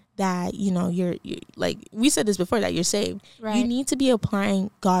mean that, you're like we said this before, that you're saved. Right. You need to be applying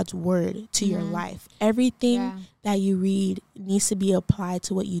God's word to your life. Everything Yeah. that you read needs to be applied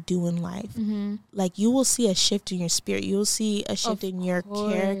to what you do in life. Mm-hmm. Like, you will see a shift in your spirit. You'll see a shift in your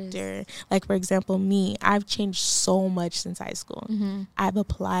character. Like, for example, me, I've changed so much since high school. Mm-hmm. I've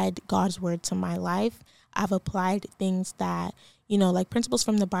applied God's word to my life. I've applied things that, like principles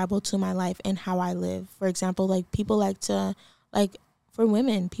from the Bible to my life and how I live. For example, like, people like to, like, for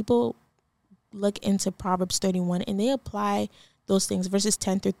women, people look into Proverbs 31 and they apply those things, verses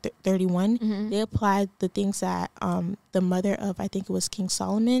 10 through 31. Mm-hmm. They apply the things that the mother of, I think it was King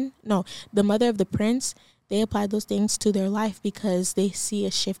Solomon, the mother of the prince, they applied those things to their life because they see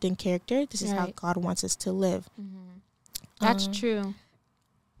a shift in character. This is how God wants us to live. Mm-hmm. That's true.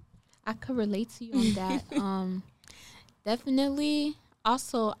 I could relate to you on that. Definitely.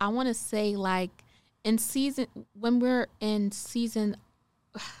 Also, I want to say, like, when we're in season,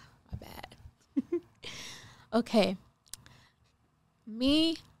 my bad. Okay.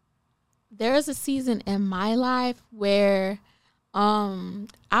 There's a season in my life where,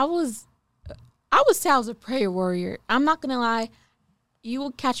 I would say I was a prayer warrior. I'm not gonna lie. You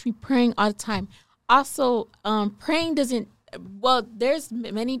will catch me praying all the time. Also, praying doesn't, there's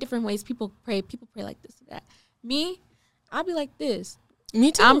many different ways people pray. People pray like this or that. Me, I'll be like this. Me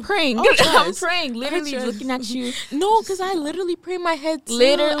too. I'm praying. Oh, I'm praying, literally Trust. looking at you. No, because I literally pray in my head too.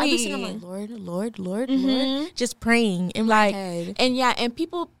 Literally. I be sitting, I'm like, Lord, Lord, Mhm. just praying in my head. And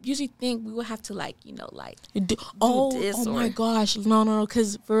people usually think we will have to, like, this Oh or- my gosh, no,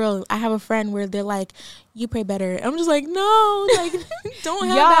 because for real, I have a friend where they're like, you pray better. I'm just like, no, like, don't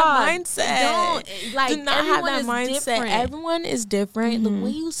have that mindset. Like, Do not have that everyone is mindset. different. Everyone is different. Mhm. The way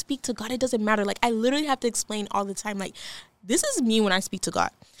you speak to God, it doesn't matter. Like, I literally have to explain all the time, like, this is me when I speak to God.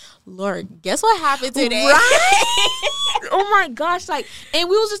 Lord, guess what happened today? Right? Oh my gosh! Like, and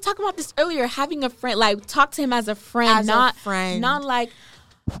we was just talking about this earlier. Having a friend, like, talk to him as a friend, not like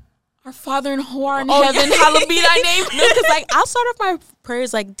our Father who art in heaven, hallowed be thy name. No, because like I'll start off my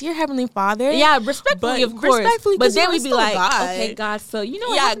prayers like, "Dear Heavenly Father." Yeah, respectfully, of course. But then we'd be like, God. "Okay, God, so you know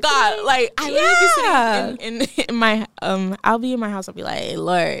what? Yeah, happened God, today?" like I literally be sitting in my I'll be in my house. I'll be like,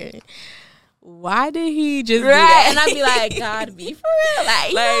 "Lord, why did he just do that?" And I'd be like, "God, be for real,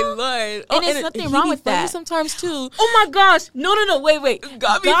 like Lord." And there's nothing wrong with that. Sometimes too. Oh my gosh. No, wait.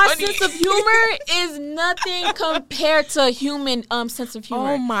 God be God's funny. sense of humor is nothing compared to human sense of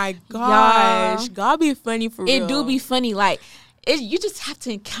humor. Oh my gosh, Y'all. God be funny for real. It do be funny. Like, you just have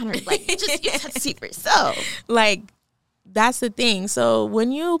to encounter it. Like, you just have to see for yourself. Like, that's the thing. So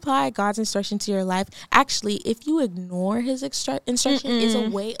when you apply God's instruction to your life, actually, if you ignore his instruction, it's a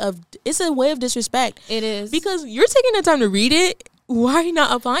way of disrespect. It is. Because you're taking the time to read it. Why are you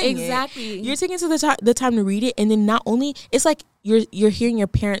not applying it? Exactly. You're taking the time to read it, and then not only it's like you're hearing your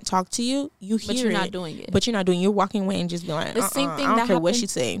parent talk to you. You hear But you're it, not doing it. But you're not doing it. You're walking away and just being like, The same thing I don't that care what happened-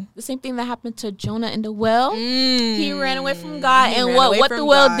 she's saying. The same thing that happened to Jonah in the well. He ran away from God, He and ran what away the from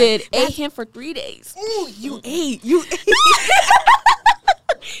well God. did ate him for 3 days. Ooh, you ate. You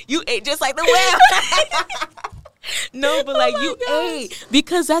ate just like the whale. No, but like you ate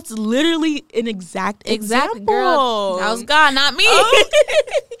because that's literally an exact example. Girl. That was God, not me.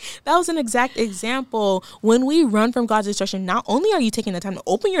 That was an exact example. When we run from God's instruction, not only are you taking the time to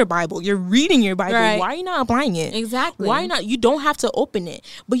open your Bible, you're reading your Bible. Right. Why are you not applying it? Exactly. Why not? You don't have to open it,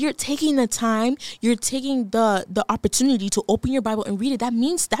 but you're taking the time. You're taking the opportunity to open your Bible and read it. That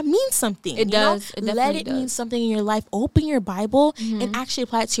means something. It does. It Let it mean something in your life. Open your Bible and actually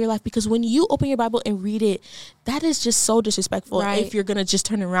apply it to your life, because when you open your Bible and read it, that is just so disrespectful. Right. If you're gonna just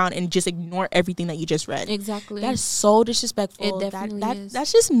turn around and just ignore everything that you just read. Exactly. That is so disrespectful. It definitely is.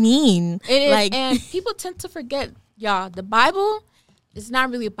 That's just mean. It is. And people tend to forget, y'all, the Bible is not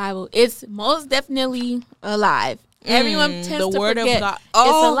really a Bible. It's most definitely alive. Everyone tends to word forget of God.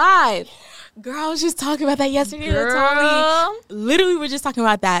 It's alive. Girl, I was just talking about that yesterday. Literally, we were just talking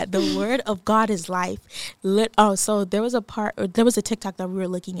about that. The word of God is life. So there was a TikTok that we were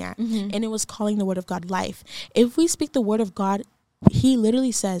looking at, and it was calling the word of God life. If we speak the word of God, he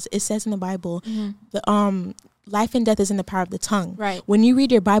literally says, it says in the Bible, the life and death is in the power of the tongue. Right. When you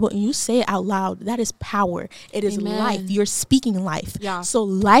read your Bible and you say it out loud, that is power. It is life. You're speaking life. Yeah. So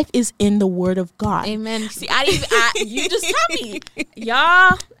life is in the word of God. Amen. See, you just tell me.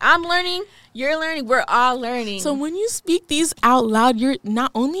 Y'all, I'm learning. You're learning. We're all learning. So when you speak these out loud, you're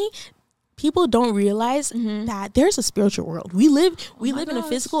not only... People don't realize that there's a spiritual world. We live in a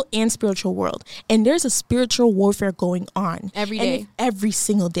physical and spiritual world. And there's a spiritual warfare going on. Every day. Every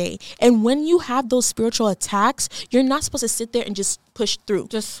single day. And when you have those spiritual attacks, you're not supposed to sit there and just push through.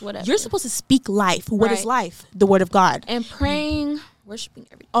 Just whatever. You're supposed to speak life. What is life? The word of God. And praying, worshiping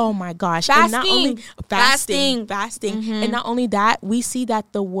everything. Oh my gosh. Fasting. And not only fasting. And not only that, we see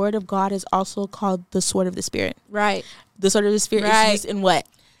that the word of God is also called the sword of the Spirit. Right. The sword of the Spirit is used in what?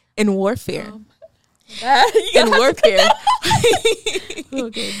 In warfare. In warfare.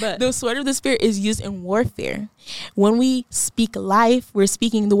 Okay, but the sword of the Spirit is used in warfare. When we speak life, we're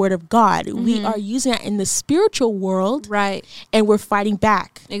speaking the word of God. We are using it in the spiritual world. Right. And we're fighting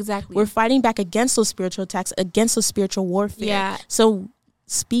back. Exactly. We're fighting back against those spiritual attacks, against those spiritual warfare. Yeah. So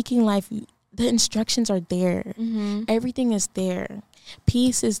speaking life, the instructions are there. Everything is there.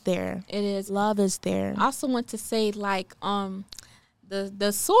 Peace is there. It is. Love is there. I also want to say, like,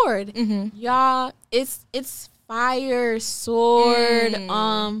 the sword, y'all, it's fire, sword.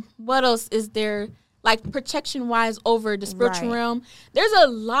 What else is there? Like, protection wise over the spiritual realm. There's a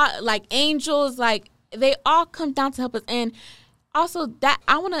lot, like angels, like they all come down to help us. And also that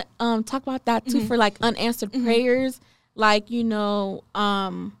I want to talk about that too for like unanswered prayers. Like, you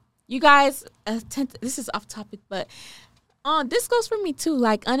guys this is off topic, but this goes for me too,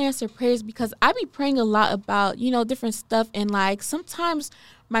 like unanswered prayers, because I be praying a lot about, different stuff. And like sometimes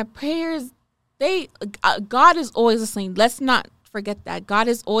my prayers, God is always listening. Let's not forget that. God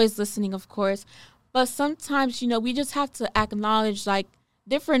is always listening, of course. But sometimes, we just have to acknowledge like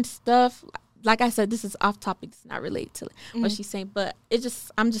different stuff. Like I said, this is off topic. It's not related to what she's saying. But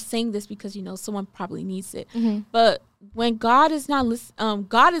I'm just saying this because, someone probably needs it. But when God is not listening,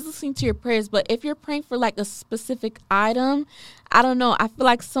 God is listening to your prayers. But if you're praying for like a specific item, I don't know. I feel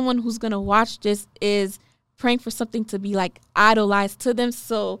like someone who's going to watch this is praying for something to be like idolized to them.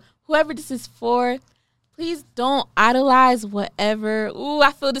 So whoever this is for, please don't idolize whatever. Ooh,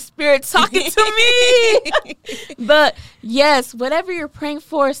 I feel the Spirit talking to me. But yes, whatever you're praying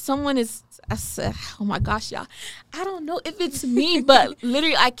for, someone is. I said, oh my gosh, y'all. I don't know if it's me, but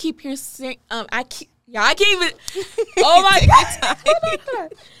literally, I keep hearing. I can't even. Oh my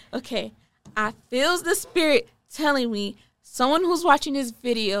God. Okay, I feel the Spirit telling me someone who's watching this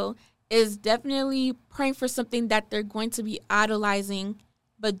video is definitely praying for something that they're going to be idolizing,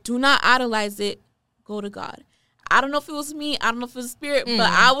 but do not idolize it. Go to God. I don't know if it was me. I don't know if it was Spirit, but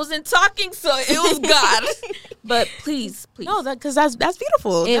I wasn't talking, so it was God. But please. No, because that's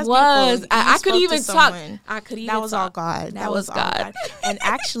beautiful. It was. I could even talk. That was all God. That was God. And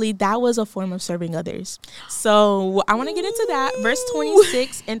actually, that was a form of serving others. So I want to get into that. Verse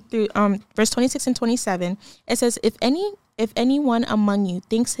 26 and through verse 26 and 27. It says, if anyone among you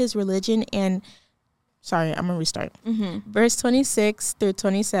thinks his religion and Sorry, I'm going to restart. Verse 26 through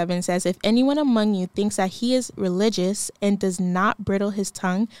 27 says, if anyone among you thinks that he is religious and does not bridle his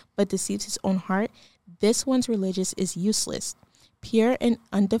tongue, but deceives his own heart, this one's religious is useless. Pure and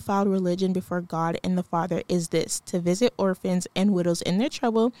undefiled religion before God and the Father is this, to visit orphans and widows in their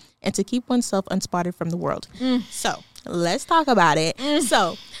trouble and to keep oneself unspotted from the world. So let's talk about it.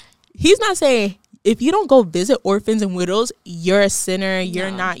 So he's not saying if you don't go visit orphans and widows, you're a sinner. You're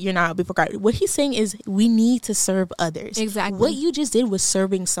No. not before God. What he's saying is we need to serve others. Exactly. What you just did was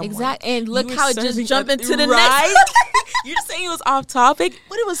serving someone. Exactly. And You look were how it just serving jumped others, into the right? next. You're saying it was off topic,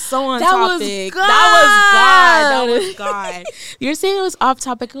 but it was so on That was topic. God. That was God. You're saying it was off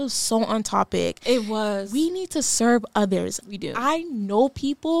topic. It was so on topic. It was. We need to serve others. We do. I know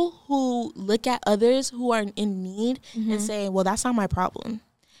people who look at others who are in need and say, well, that's not my problem.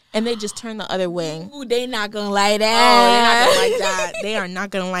 And they just turn the other way. Ooh, they not gonna like Oh, that. they're not gonna like that. They are not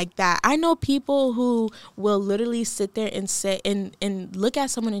gonna like that. I know people who will literally sit there and say and look at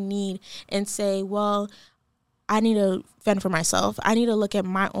someone in need and say, well, I need to fend for myself. I need to look at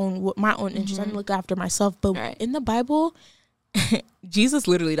my own interests. I need to look after myself. But Right. in the Bible, Jesus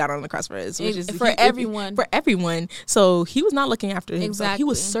literally died on the cross for us, which is For everyone. For everyone. So he was not looking after himself. He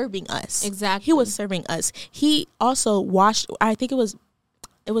was Exactly. serving us. Exactly. He was serving us. He also washed. I think it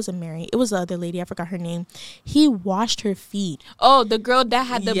wasn't Mary. It was the other lady. I forgot her name. He washed her feet. Oh, the girl that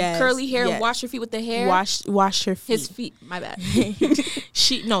had the Yes, curly hair, yes. washed her feet with the hair. Washed her feet. his feet. My bad.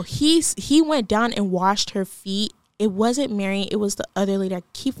 He went down and washed her feet. It wasn't Mary. It was the other lady. I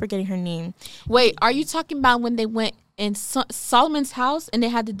keep forgetting her name. Wait, are you talking about when they went in Solomon's house and they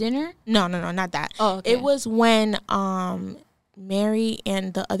had the dinner? No, not that. Oh, okay. It was when Mary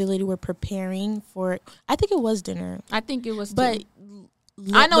and the other lady were preparing for. I think it was dinner. I think it was. But too.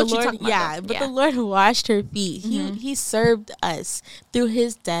 I know the what you're Lord, talking about, yeah, though. but Yeah. the Lord washed her feet. He served us through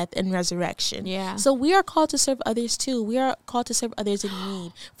his death and resurrection. Yeah. So we are called to serve others too. We are called to serve others in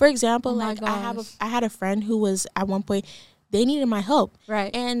need. For example, Oh my like gosh. I had a friend who was at one point they needed my help.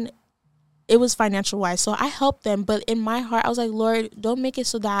 Right. And it was financial wise. So I helped them. But in my heart, I was like, Lord, don't make it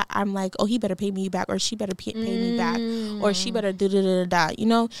so that I'm like, oh, he better pay me back or she better pay me back or she better da-da-da-da-da. You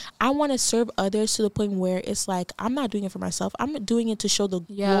know, I want to serve others to the point where it's like, I'm not doing it for myself. I'm doing it to show the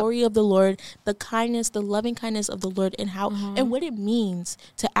Yep. glory of the Lord, the kindness, the loving kindness of the Lord and how and what it means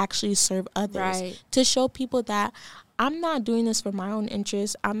to actually serve others. Right. To show people that I'm not doing this for my own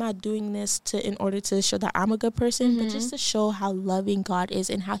interest. I'm not doing this in order to show that I'm a good person, but just to show how loving God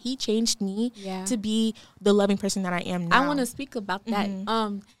is and how he changed me Yeah. to be the loving person that I am now. I want to speak about that.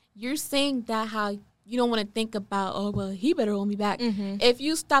 You're saying that how you don't want to think about, oh, well, he better owe me back. If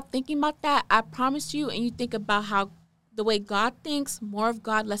you stop thinking about that, I promise you, and you think about how the way God thinks, more of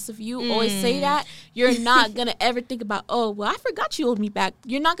God, less of you, always say that, you're not going to ever think about, oh, well, I forgot you owed me back.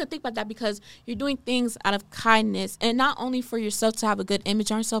 You're not going to think about that because you're doing things out of kindness and not only for yourself to have a good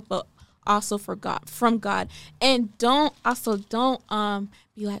image on yourself, but also for God, from God. And don't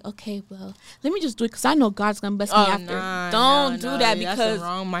be like, okay, well, let me just do it because I know God's going to bless me after. Don't do that because that's the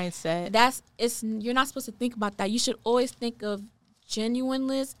wrong mindset. you're not supposed to think about that. You should always think of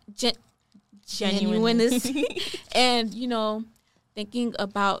genuineness, and thinking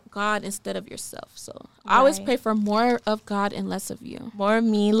about God instead of yourself. So I always Right. pray for more of God and less of you. More of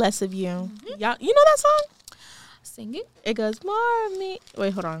me, less of you. Y'all, you know that song? Sing it. It goes, more of me.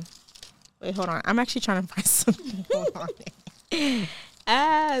 Wait, hold on. I'm actually trying to find something. Hold on. This I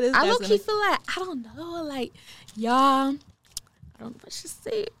guy's low gonna- key feel like I don't know, like y'all. I don't know if I should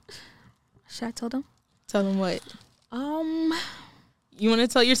say it. Should I tell them? Tell them what. You want to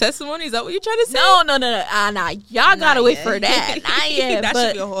tell your testimony? Is that what you're trying to say? No. Nah. Y'all gotta wait for that. Not yet. That but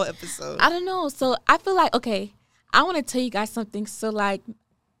should be a whole episode. I don't know. So I feel like, okay, I want to tell you guys something. So like,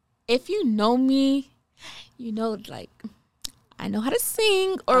 if you know me, like I know how to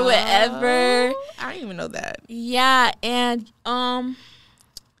sing or whatever. I didn't even know that. Yeah, and I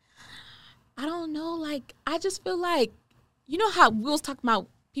don't know. Like, I just feel like, how we was talking about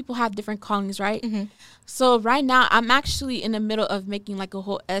people have different callings, right? So right now, I'm actually in the middle of making like a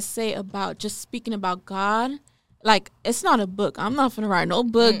whole essay about just speaking about God. Like, it's not a book. I'm not gonna write no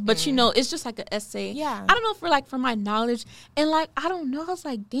book, but it's just like an essay. Yeah. I don't know, for my knowledge, and like I don't know. I was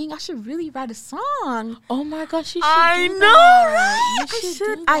like, dang, I should really write a song. Oh my gosh, you should. I do know, that. right? You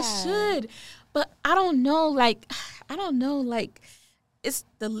should. Do I that. should, but I don't know. Like, it's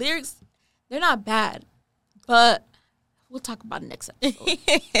the lyrics. They're not bad, but we'll talk about it next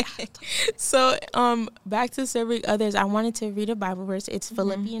episode. So, back to serving others. I wanted to read a Bible verse. It's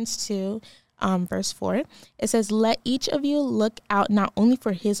Philippians 2. Verse 4, it says, let each of you look out not only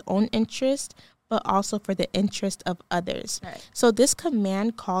for his own interest, but also for the interest of others. Right. So this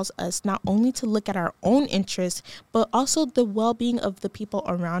command calls us not only to look at our own interest, but also the well-being of the people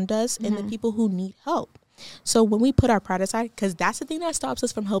around us and the people who need help. So when we put our pride aside, because that's the thing that stops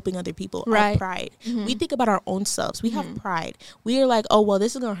us from helping other people, Right. our pride. We think about our own selves. We have pride. We are like, oh, well,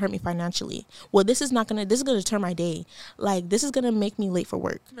 this is going to hurt me financially. Well, this is going to turn my day. Like, this is going to make me late for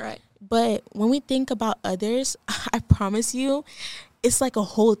work. Right. But when we think about others, I promise you, it's like a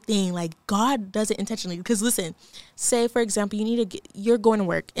whole thing. Like, God does it intentionally. Because listen, say for example, you're going to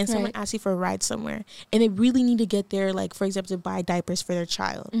work and someone asks you for a ride somewhere, and they really need to get there, like for example, to buy diapers for their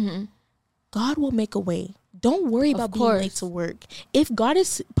child. God will make a way. Don't worry about being late to work. If God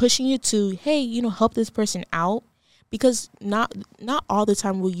is pushing you to, hey, help this person out, because not all the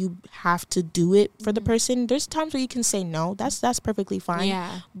time will you have to do it for the person. There's times where you can say no. That's perfectly fine.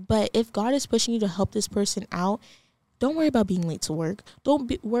 Yeah. But if God is pushing you to help this person out, don't worry about being late to work.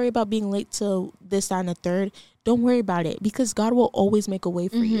 Don't worry about being late to this, that, and the third. Don't worry about it, because God will always make a way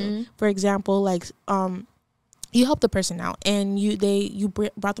for you. For example, like you helped the person out, and you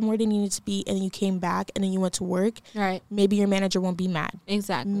brought them where they needed to be, and then you came back, and then you went to work. Right. Maybe your manager won't be mad.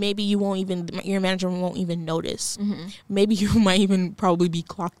 Exactly. Maybe your manager won't even notice. Maybe you might even probably be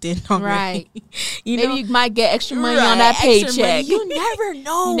clocked in already. Right. Maybe you might get extra money on that paycheck. You never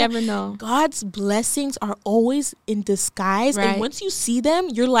know. You never know. God's blessings are always in disguise, Right. and once you see them,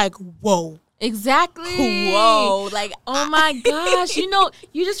 you're like, whoa. Exactly. Whoa. Like, oh my gosh.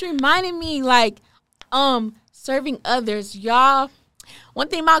 You just reminded me, like, serving others, y'all. One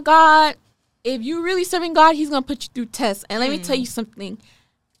thing about God, if you really serving God, he's gonna put you through tests. And let me tell you something,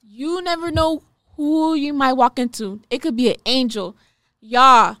 you never know who you might walk into. It could be an angel.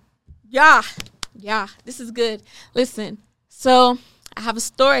 Yeah, this is good. Listen, so I have a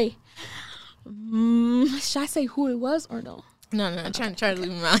story. Should I say who it was or no? No, I'm trying to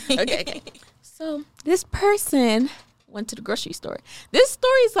leave him out. Okay. So this person went to the grocery store. This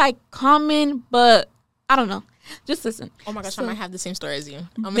story is like common, but I don't know. Just listen. Oh my gosh, I might have the same story as you.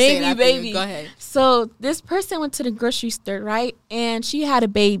 I'm gonna Baby, say it after baby. you. Go ahead. So this person went to the grocery store, right? And she had a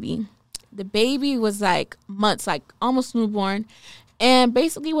baby. The baby was like months, like almost newborn. And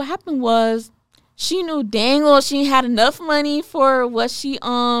basically what happened was she knew dang well she had enough money for what she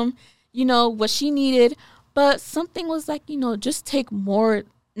what she needed. But something was like, just take more.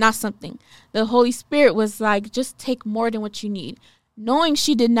 Not something. The Holy Spirit was like, just take more than what you need. Knowing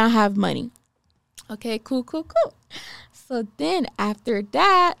she did not have money. Okay, cool. So then after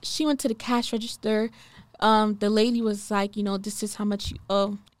that, she went to the cash register. The lady was like, this is how much you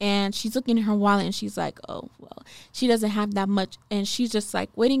owe. And she's looking at her wallet and she's like, oh, well, she doesn't have that much. And she's just like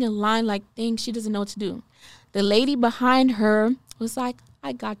waiting in line, like things she doesn't know what to do. The lady behind her was like,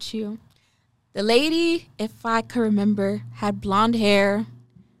 I got you. The lady, if I could remember, had blonde hair.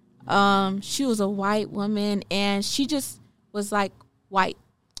 She was a white woman, and she just was like white.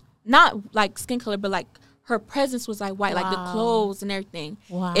 Not like skin color, but like her presence was like white, like the clothes and everything.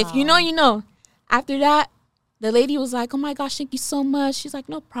 Wow. If you know, you know. After that, the lady was like, oh my gosh, thank you so much. She's like,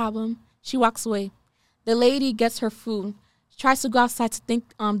 no problem. She walks away. The lady gets her food, tries to go outside to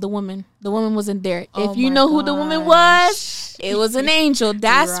thank the woman. The woman wasn't there. Oh if you know who the woman was, it was an angel.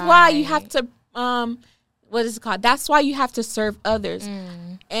 That's why you have to, what is it called? That's why you have to serve others.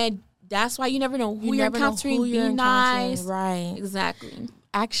 And that's why you never know who you're encountering. Be nice. Right. Exactly.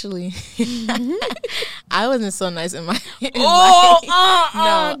 Actually, I wasn't so nice in my.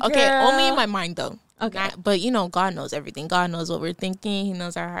 No. Okay, only in my mind though. Okay. But God knows everything. God knows what we're thinking. He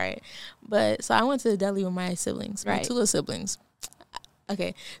knows our heart. But so I went to the deli with my siblings, my two little siblings.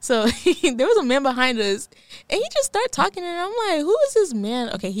 Okay, so there was a man behind us, and he just started talking, and I'm like, "Who is this man?"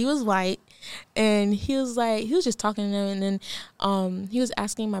 Okay, he was white, and he was just talking to them, and then he was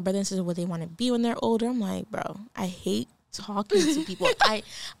asking my brother and sister what they want to be when they're older. I'm like, bro, I hate talking to people.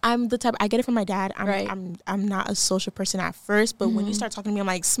 I'm the type, I get it from my dad. I'm not a social person at first, but when you start talking to me, I'm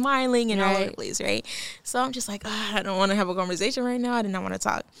like smiling and all over the place, right? So I'm just like, I don't want to have a conversation right now. I did not want to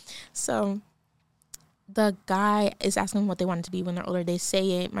talk. So the guy is asking them what they wanted to be when they're older. They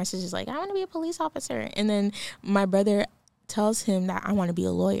say it. My sister's like, I want to be a police officer. And then my brother tells him that I want to be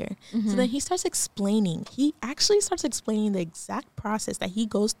a lawyer. So then he starts explaining. He actually starts explaining the exact process that he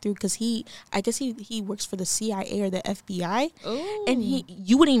goes through, because I guess he works for the CIA or the FBI. Ooh. And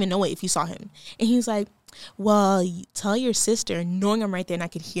you wouldn't even know it if you saw him. And he's like, well, tell your sister, knowing I'm right there and I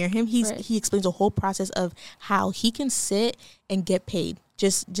could hear him. He explains the whole process of how he can sit and get paid.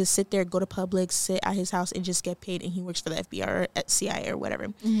 Just sit there, go to Publix, sit at his house and just get paid. And he works for the FBI or at CIA or whatever.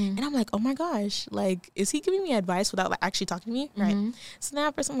 And I'm like, oh my gosh, like, is he giving me advice without actually talking to me? Right. So now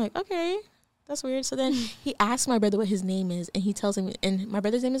at first I'm like, okay, that's weird. So then he asked my brother what his name is, and he tells him, and my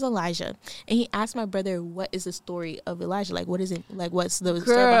brother's name is Elijah. And he asked my brother, what is the story of Elijah? Like, what is it? Like, what's the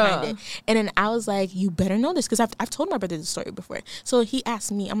story behind it? And then I was like, you better know this, because I've told my brother the story before. So he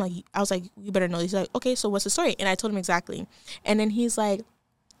asked me, I was like, you better know this. He's like, okay, so what's the story? And I told him exactly. And then he's like,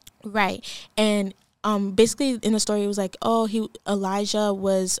 right. And basically in the story it was like, oh, Elijah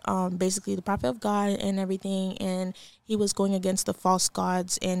was basically the prophet of God and everything, and he was going against the false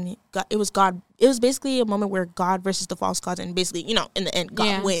gods, and it was basically a moment where God versus the false gods, and basically, in the end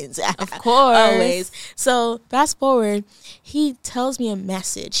God wins. Of course. Always. So fast forward, he tells me a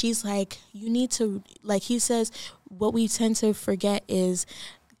message. He's like, you need to, like, he says, what we tend to forget is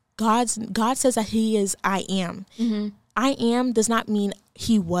God says that he is I am. Mm-hmm. I am does not mean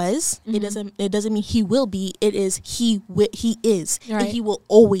he was. Mm-hmm. It doesn't mean he will be. It is he is, right. and he will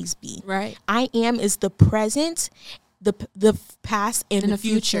always be. Right. I am is the present, the past, and the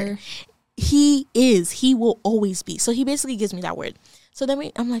future. He is. He will always be. So he basically gives me that word. So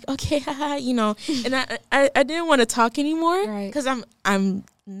then I'm like, okay, haha, and I didn't want to talk anymore because I'm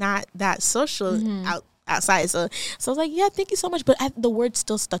not that social outside. So I was like, yeah, thank you so much. But the word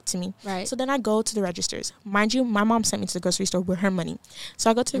still stuck to me. Right. So then I go to the registers. Mind you, my mom sent me to the grocery store with her money. So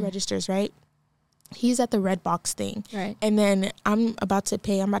I go to the registers, right? He's at the red box thing. Right. And then I'm about to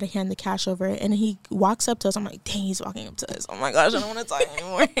pay. I'm about to hand the cash over. And he walks up to us. I'm like, dang, he's walking up to us. Oh, my gosh, I don't want to talk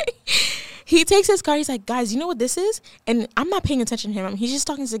anymore. He takes his card. He's like, guys, you know what this is? And I'm not paying attention to him. He's just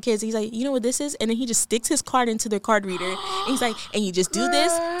talking to the kids. He's like, you know what this is? And then he just sticks his card into their card reader. And he's like, and you just do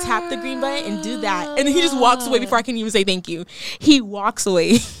this, tap the green button, and do that. And then he just walks away before I can even say thank you. He walks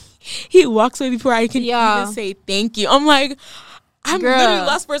away. He walks away before I can even say thank you. I'm like, I'm literally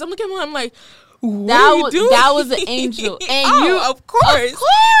lost words. I'm looking at him. I'm like, what are you doing? That was an angel. And you, of course. Of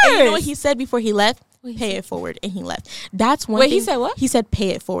course. And you know what he said before he left? Pay it forward, and he left. That's one thing. He said what? He said pay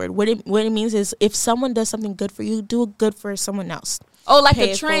it forward. What it means is if someone does something good for you, do good for someone else. Oh, like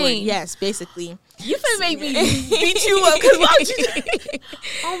pay a train. Yes, basically. You finna make me beat you up because why would you?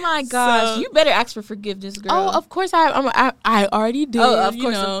 Oh my gosh! You better ask for forgiveness, girl. Oh, of course I already did. Oh, of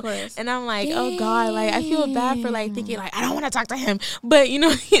course. And I'm like, oh God, like I feel bad for like thinking like I don't want to talk to him, but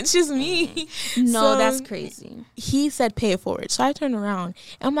it's just me. No, so, that's crazy. He said pay it forward, so I turned around.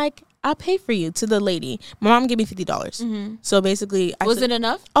 And I'm like, I'll pay for you to the lady. My mom gave me $50. Mm-hmm. So basically, was it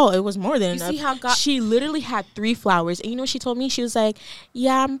enough? Oh, it was more than enough. See how God? She literally had 3 flowers, and you know what she told me? She was like,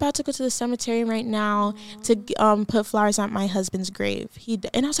 "Yeah, I'm about to go to the cemetery right now to put flowers on my husband's grave."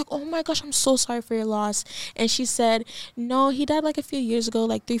 And I was like, "Oh my gosh, I'm so sorry for your loss." And she said, "No, he died like a few years ago,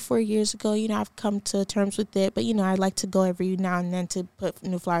 like 3-4 years ago. I've come to terms with it, but I'd like to go every now and then to put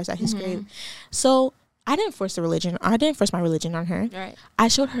new flowers at his grave." So I didn't force my religion on her. Right. I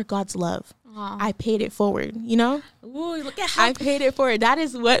showed her God's love. Aww. I paid it forward, Ooh, look at how I paid it forward. That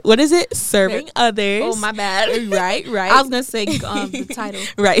is what is it? Serving others. Oh, my bad. Right. I was going to say the title.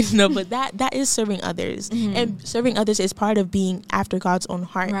 Right. No, but that is serving others. Mm-hmm. And serving others is part of being after God's own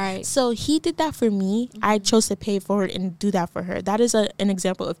heart. Right. So he did that for me. Mm-hmm. I chose to pay forward and do that for her. That is an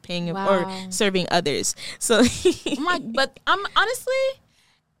example of paying or serving others. So but I'm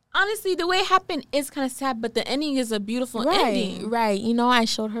honestly, the way it happened is kind of sad, but the ending is a beautiful ending. Right. I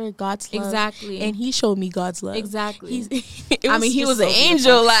showed her God's love. Exactly. And he showed me God's love. Exactly. He was an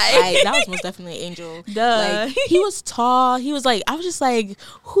angel. Like, that was most definitely an angel. Duh. Like, he was tall. He was like, I was just like,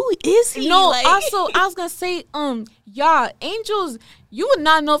 who is he? No, like, also, I was going to say, angels, you would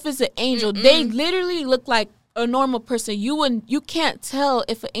not know if it's an angel. Mm-mm. They literally look like a normal person. You can't tell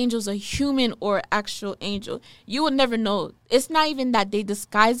if an angel's a human or actual angel. You would never know. It's not even that they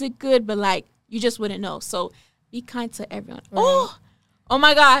disguise it good, but like you just wouldn't know. So be kind to everyone. Right. Oh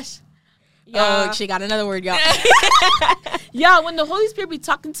my gosh. Oh, she got another word, y'all. Yeah, when the Holy Spirit be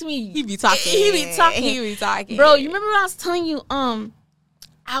talking to me, he be talking. Bro, you remember when I was telling you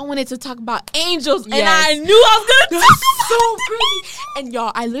I wanted to talk about angels, and I knew I was gonna talk so crazy. And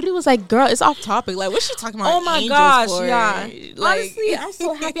y'all, I literally was like, "Girl, it's off topic. Like, what's she talking about?" Oh my gosh, for? Yeah. Like, honestly, I'm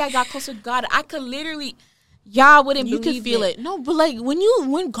so happy I got closer to God. I could literally, y'all wouldn't you believe could feel it. No, but like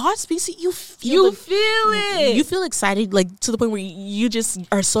when God speaks to you, you feel it. You feel excited, like to the point where you just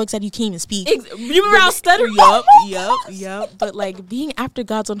are so excited you can't even speak. You remember I was stuttering? Yup. But like being after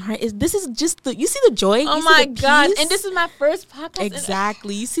God's own heart this is just you see the joy. Oh my God! And this is my first podcast.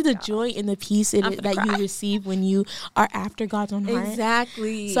 Exactly. You see the joy and the peace in it that you receive when you are after God's own heart.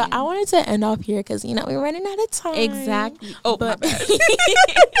 Exactly. So I wanted to end off here because we're running out of time. Exactly. Oh, but my bad.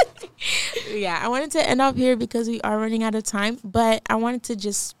 Yeah, I wanted to end off here because we are running out of time, but I wanted to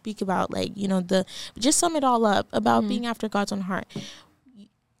just speak about just sum it all up about being after God's own heart.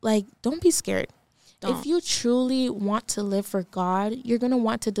 Like, don't be scared. Don't. If you truly want to live for God, you're going to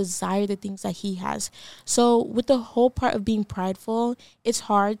want to desire the things that he has. So with the whole part of being prideful, it's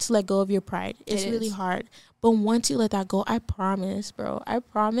hard to let go of your pride. It's really hard. But once you let that go, I promise, bro,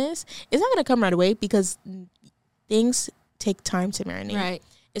 it's not going to come right away because things take time to marinate. Right.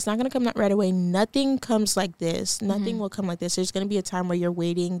 It's not going to come right away. Nothing comes like this. Nothing will come like this. There's going to be a time where you're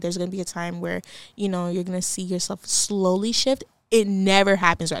waiting. There's going to be a time where, you know, you're going to see yourself slowly shift. It never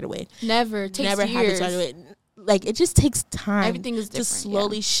happens right away. Never. It takes never years. happens right away. Like, it just takes time. Everything is different, to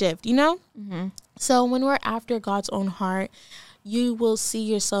slowly shift, you know? Mm-hmm. So when we're after God's own heart, you will see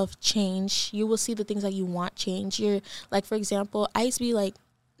yourself change. You will see the things that you want change. You're, like, for example, I used to be, like,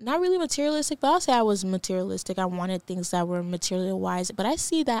 not really materialistic, but I'll say I was materialistic. I wanted things that were material-wise. But I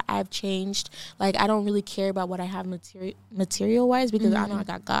see that I've changed. Like, I don't really care about what I have material-wise because I know I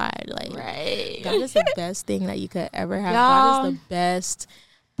got God. Like, right. God is the best thing that you could ever have. Y'all. God is the best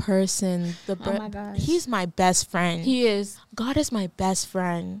person. Oh, my gosh. He's my best friend. He is. God is my best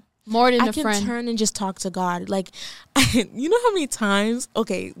friend. More than I a can friend. turn and just talk to God. Like, you know how many times,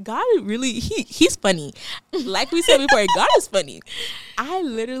 okay, God really, he's funny. Like we said before, God is funny. I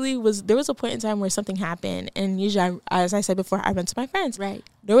literally there was a point in time where something happened. And usually, as I said before, I went to my friends. Right.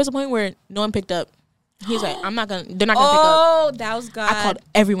 There was a point where no one picked up. He's like, they're not going to pick up. Oh, that was God. I called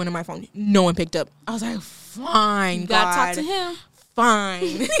everyone on my phone. No one picked up. I was like, fine, You God. gotta talk to him.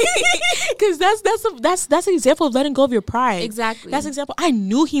 Fine. Because that's an example of letting go of your pride. Exactly. That's an example. I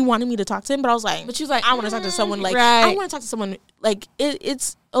knew he wanted me to talk to him, but I was like, But she was like, I want to talk to someone. Like, right. I want to talk to someone. Like,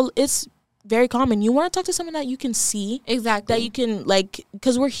 it's very common. You want to talk to someone that you can see. Exactly. That you can, like,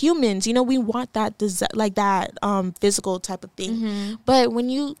 because we're humans, you know, we want that physical type of thing. Mm-hmm. But when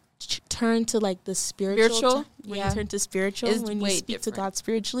you turn to, like, the spiritual, when yeah. you turn to spiritual, It's when you way speak different. to God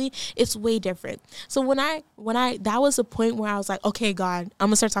spiritually, it's way different. So when I that was the point where I was like, okay, God, I'm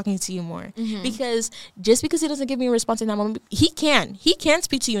gonna start talking to you more. Mm-hmm. Because just because he doesn't give me a response in that moment, he can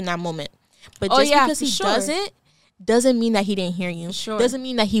speak to you in that moment. But just because he doesn't mean that he didn't hear you. Sure. Doesn't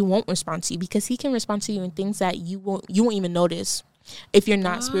mean that he won't respond to you, because he can respond to you in things that you won't even notice if you're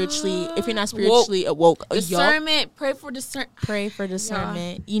not spiritually awoke. Discernment. Pray for discernment. Pray for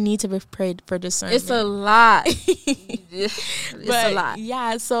discernment. You need to be prayed for discernment. It's a lot. It's a lot.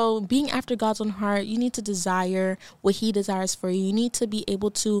 Yeah, so being after God's own heart, you need to desire what he desires for you. You need to be able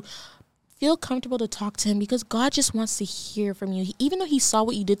to feel comfortable to talk to him, because God just wants to hear from you. Even though he saw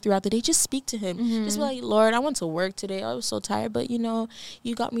what you did throughout the day, just speak to him. Mm-hmm. Just be like, Lord, I went to work today. I was so tired, but, you know,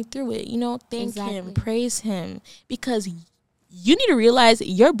 you got me through it. You know, thank him, praise him, because you need to realize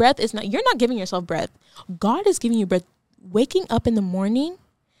your breath you're not giving yourself breath. God is giving you breath. Waking up in the morning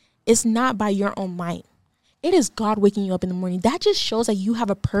is not by your own might. It is God waking you up in the morning. That just shows that you have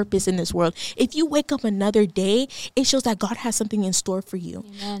a purpose in this world. If you wake up another day, it shows that God has something in store for you.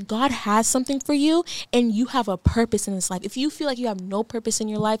 Amen. God has something for you, and you have a purpose in this life. If you feel like you have no purpose in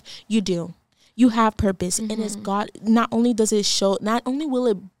your life, you do. You have purpose. And it's God. Not only will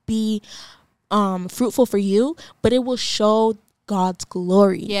it be fruitful for you, but it will show God's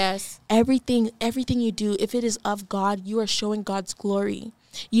glory. Yes. Everything you do, if it is of God, you are showing God's glory.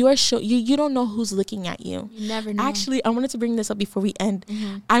 You are you don't know who's looking at you. You never know. Actually, I wanted to bring this up before we end.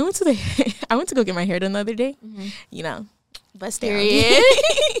 I went to go get my hair done the other day. You know, bust down.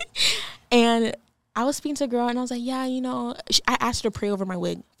 And I was speaking to a girl, and I was like, yeah, you know, I asked her to pray over my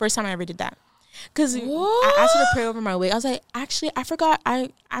wig. First time I ever did that. Because I asked her to pray over my wig. I was like, actually, I forgot.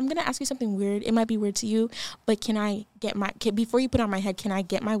 I'm going to ask you something weird. It might be weird to you, but can I get before you put it on my head, can I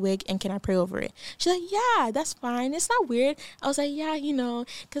get my wig and can I pray over it? She's like, yeah, that's fine. It's not weird. I was like, yeah, you know,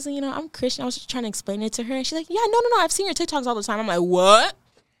 because, you know, I'm Christian. I was just trying to explain it to her. And she's like, yeah, no. I've seen your TikToks all the time. I'm like, what?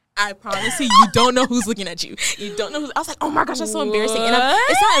 I promise you don't know who's looking at you. You don't know who's. I was like, oh my gosh, that's so embarrassing. And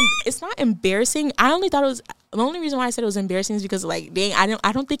it's not embarrassing. I only thought it was. The only reason why I said it was embarrassing is because, like, dang,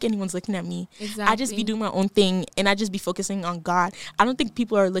 I don't think anyone's looking at me. Exactly. I just be doing my own thing, and I just be focusing on God. I don't think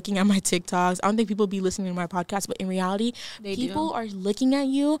people are looking at my TikToks. I don't think people be listening to my podcast. But in reality, people are looking at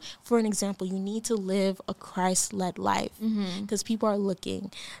you for an example. You need to live a Christ-led life because people are looking.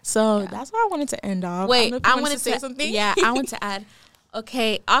 So that's why I wanted to end off. Wait, I wanted to say something. Yeah, I want to add.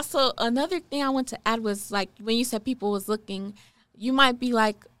 Okay. Also, another thing I want to add was, like, when you said people was looking, you might be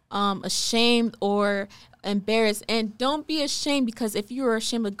like ashamed or embarrassed, and don't be ashamed, because if you are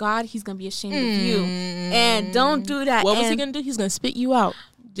ashamed of God, he's gonna be ashamed of you, and don't do that. What was he gonna do? He's gonna spit you out.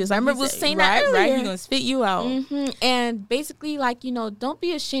 Just I remember saying that earlier. Right, he's gonna spit you out. And basically, like, you know, don't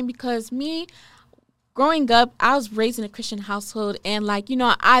be ashamed, because me, growing up, I was raised in a Christian household, and, like, you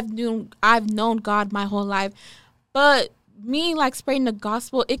know, I've known God my whole life, but me, like, spreading the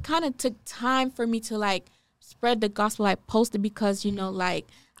gospel, it kind of took time for me to, like, spread the gospel, like, post it, because, you know, like,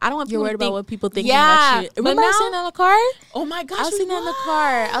 I don't want people You're worried to about what people think yeah, about you. Remember I was sitting in the car? Oh my gosh, I was sitting in the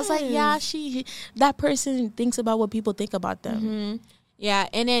car. I was like, yeah, that person thinks about what people think about them. Yeah,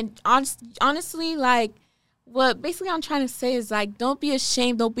 and then honestly, like, what basically I'm trying to say is, like, don't be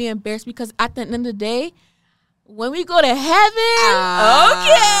ashamed, don't be embarrassed, because at the end of the day, when we go to heaven,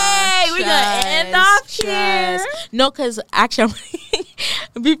 okay, No, because actually,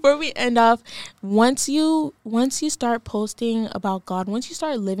 before we end off, once you start posting about God, once you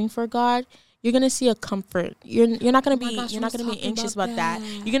start living for God, you're gonna see a comfort. You're not gonna be anxious about that.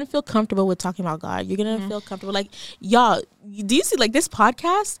 You're gonna feel comfortable with talking about God. You're gonna feel comfortable. Like, y'all, do you see, like, this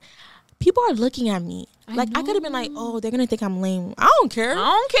podcast? People are looking at me. I could have been like, oh, they're gonna think I'm lame. I don't care.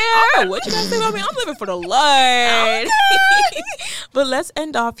 I don't know what you guys say about me. I'm living for the Lord. But let's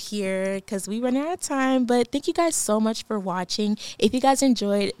end off here because we run out of time. But thank you guys so much for watching. If you guys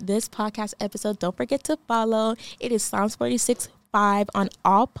enjoyed this podcast episode, don't forget to follow. It is Psalms 46:5 on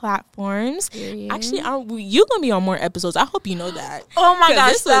all platforms. Actually, you're gonna be on more episodes. I hope you know that. Oh my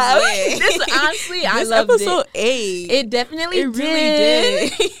gosh, this honestly, I loved it. Episode 8. It definitely really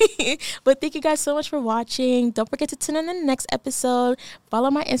did. But thank you guys so much for watching. Don't forget to tune in the next episode.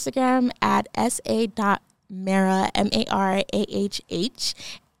 Follow my Instagram at sa.marah, MARAHH,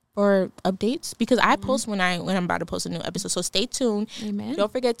 for updates, because I post when I'm about to post a new episode. So stay tuned. Amen.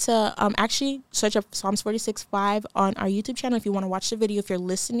 Don't forget to actually search up Psalms 46:5 on our YouTube channel if you want to watch the video. If you're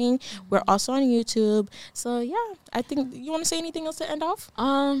listening, we're also on YouTube. So yeah, I think you want to say anything else to end off?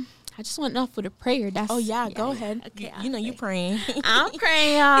 I just went off with a prayer. Go ahead. Okay, you know you praying. I'm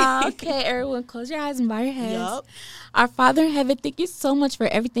praying, y'all. Okay, everyone, close your eyes and bow your heads. Yep. Our Father in heaven, thank you so much for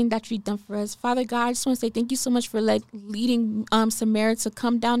everything that you've done for us. Father God, I just want to say thank you so much for leading Samara to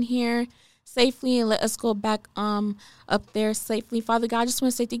come down here safely and let us go back up there safely. Father God, I just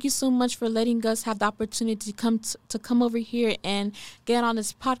want to say thank you so much for letting us have the opportunity to come over here and get on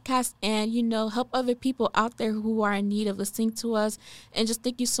this podcast and, help other people out there who are in need of listening to us. And just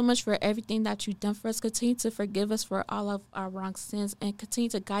thank you so much for everything that you've done for us. Continue to forgive us for all of our wrong sins and continue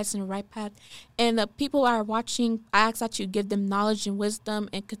to guide us in the right path. And the people who are watching, I ask that you give them knowledge and wisdom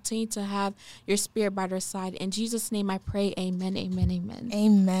and continue to have your spirit by their side. In Jesus' name I pray, amen, amen, amen.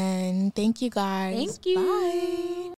 Amen. Thank you, guys. Thank you. Bye.